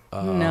food,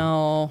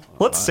 No.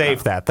 Let's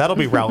save that. That'll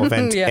be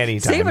relevant Yeah.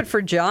 anytime. Save it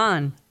for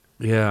John.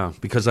 yeah,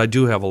 because I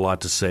do have a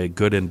lot to say,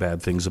 good and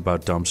bad things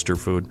about dumpster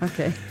food.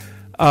 Okay.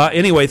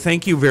 Anyway,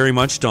 thank you very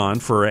much, Dawn,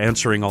 for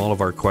answering all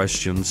of our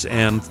questions,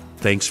 and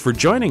thanks for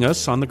joining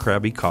us on the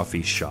Krabby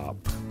Coffee Shop.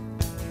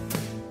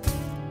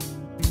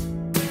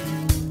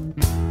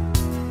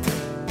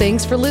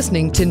 Thanks for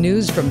listening to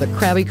News from the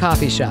Krabby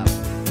Coffee Shop.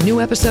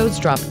 New episodes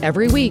drop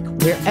every week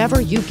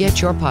wherever you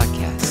get your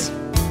podcasts.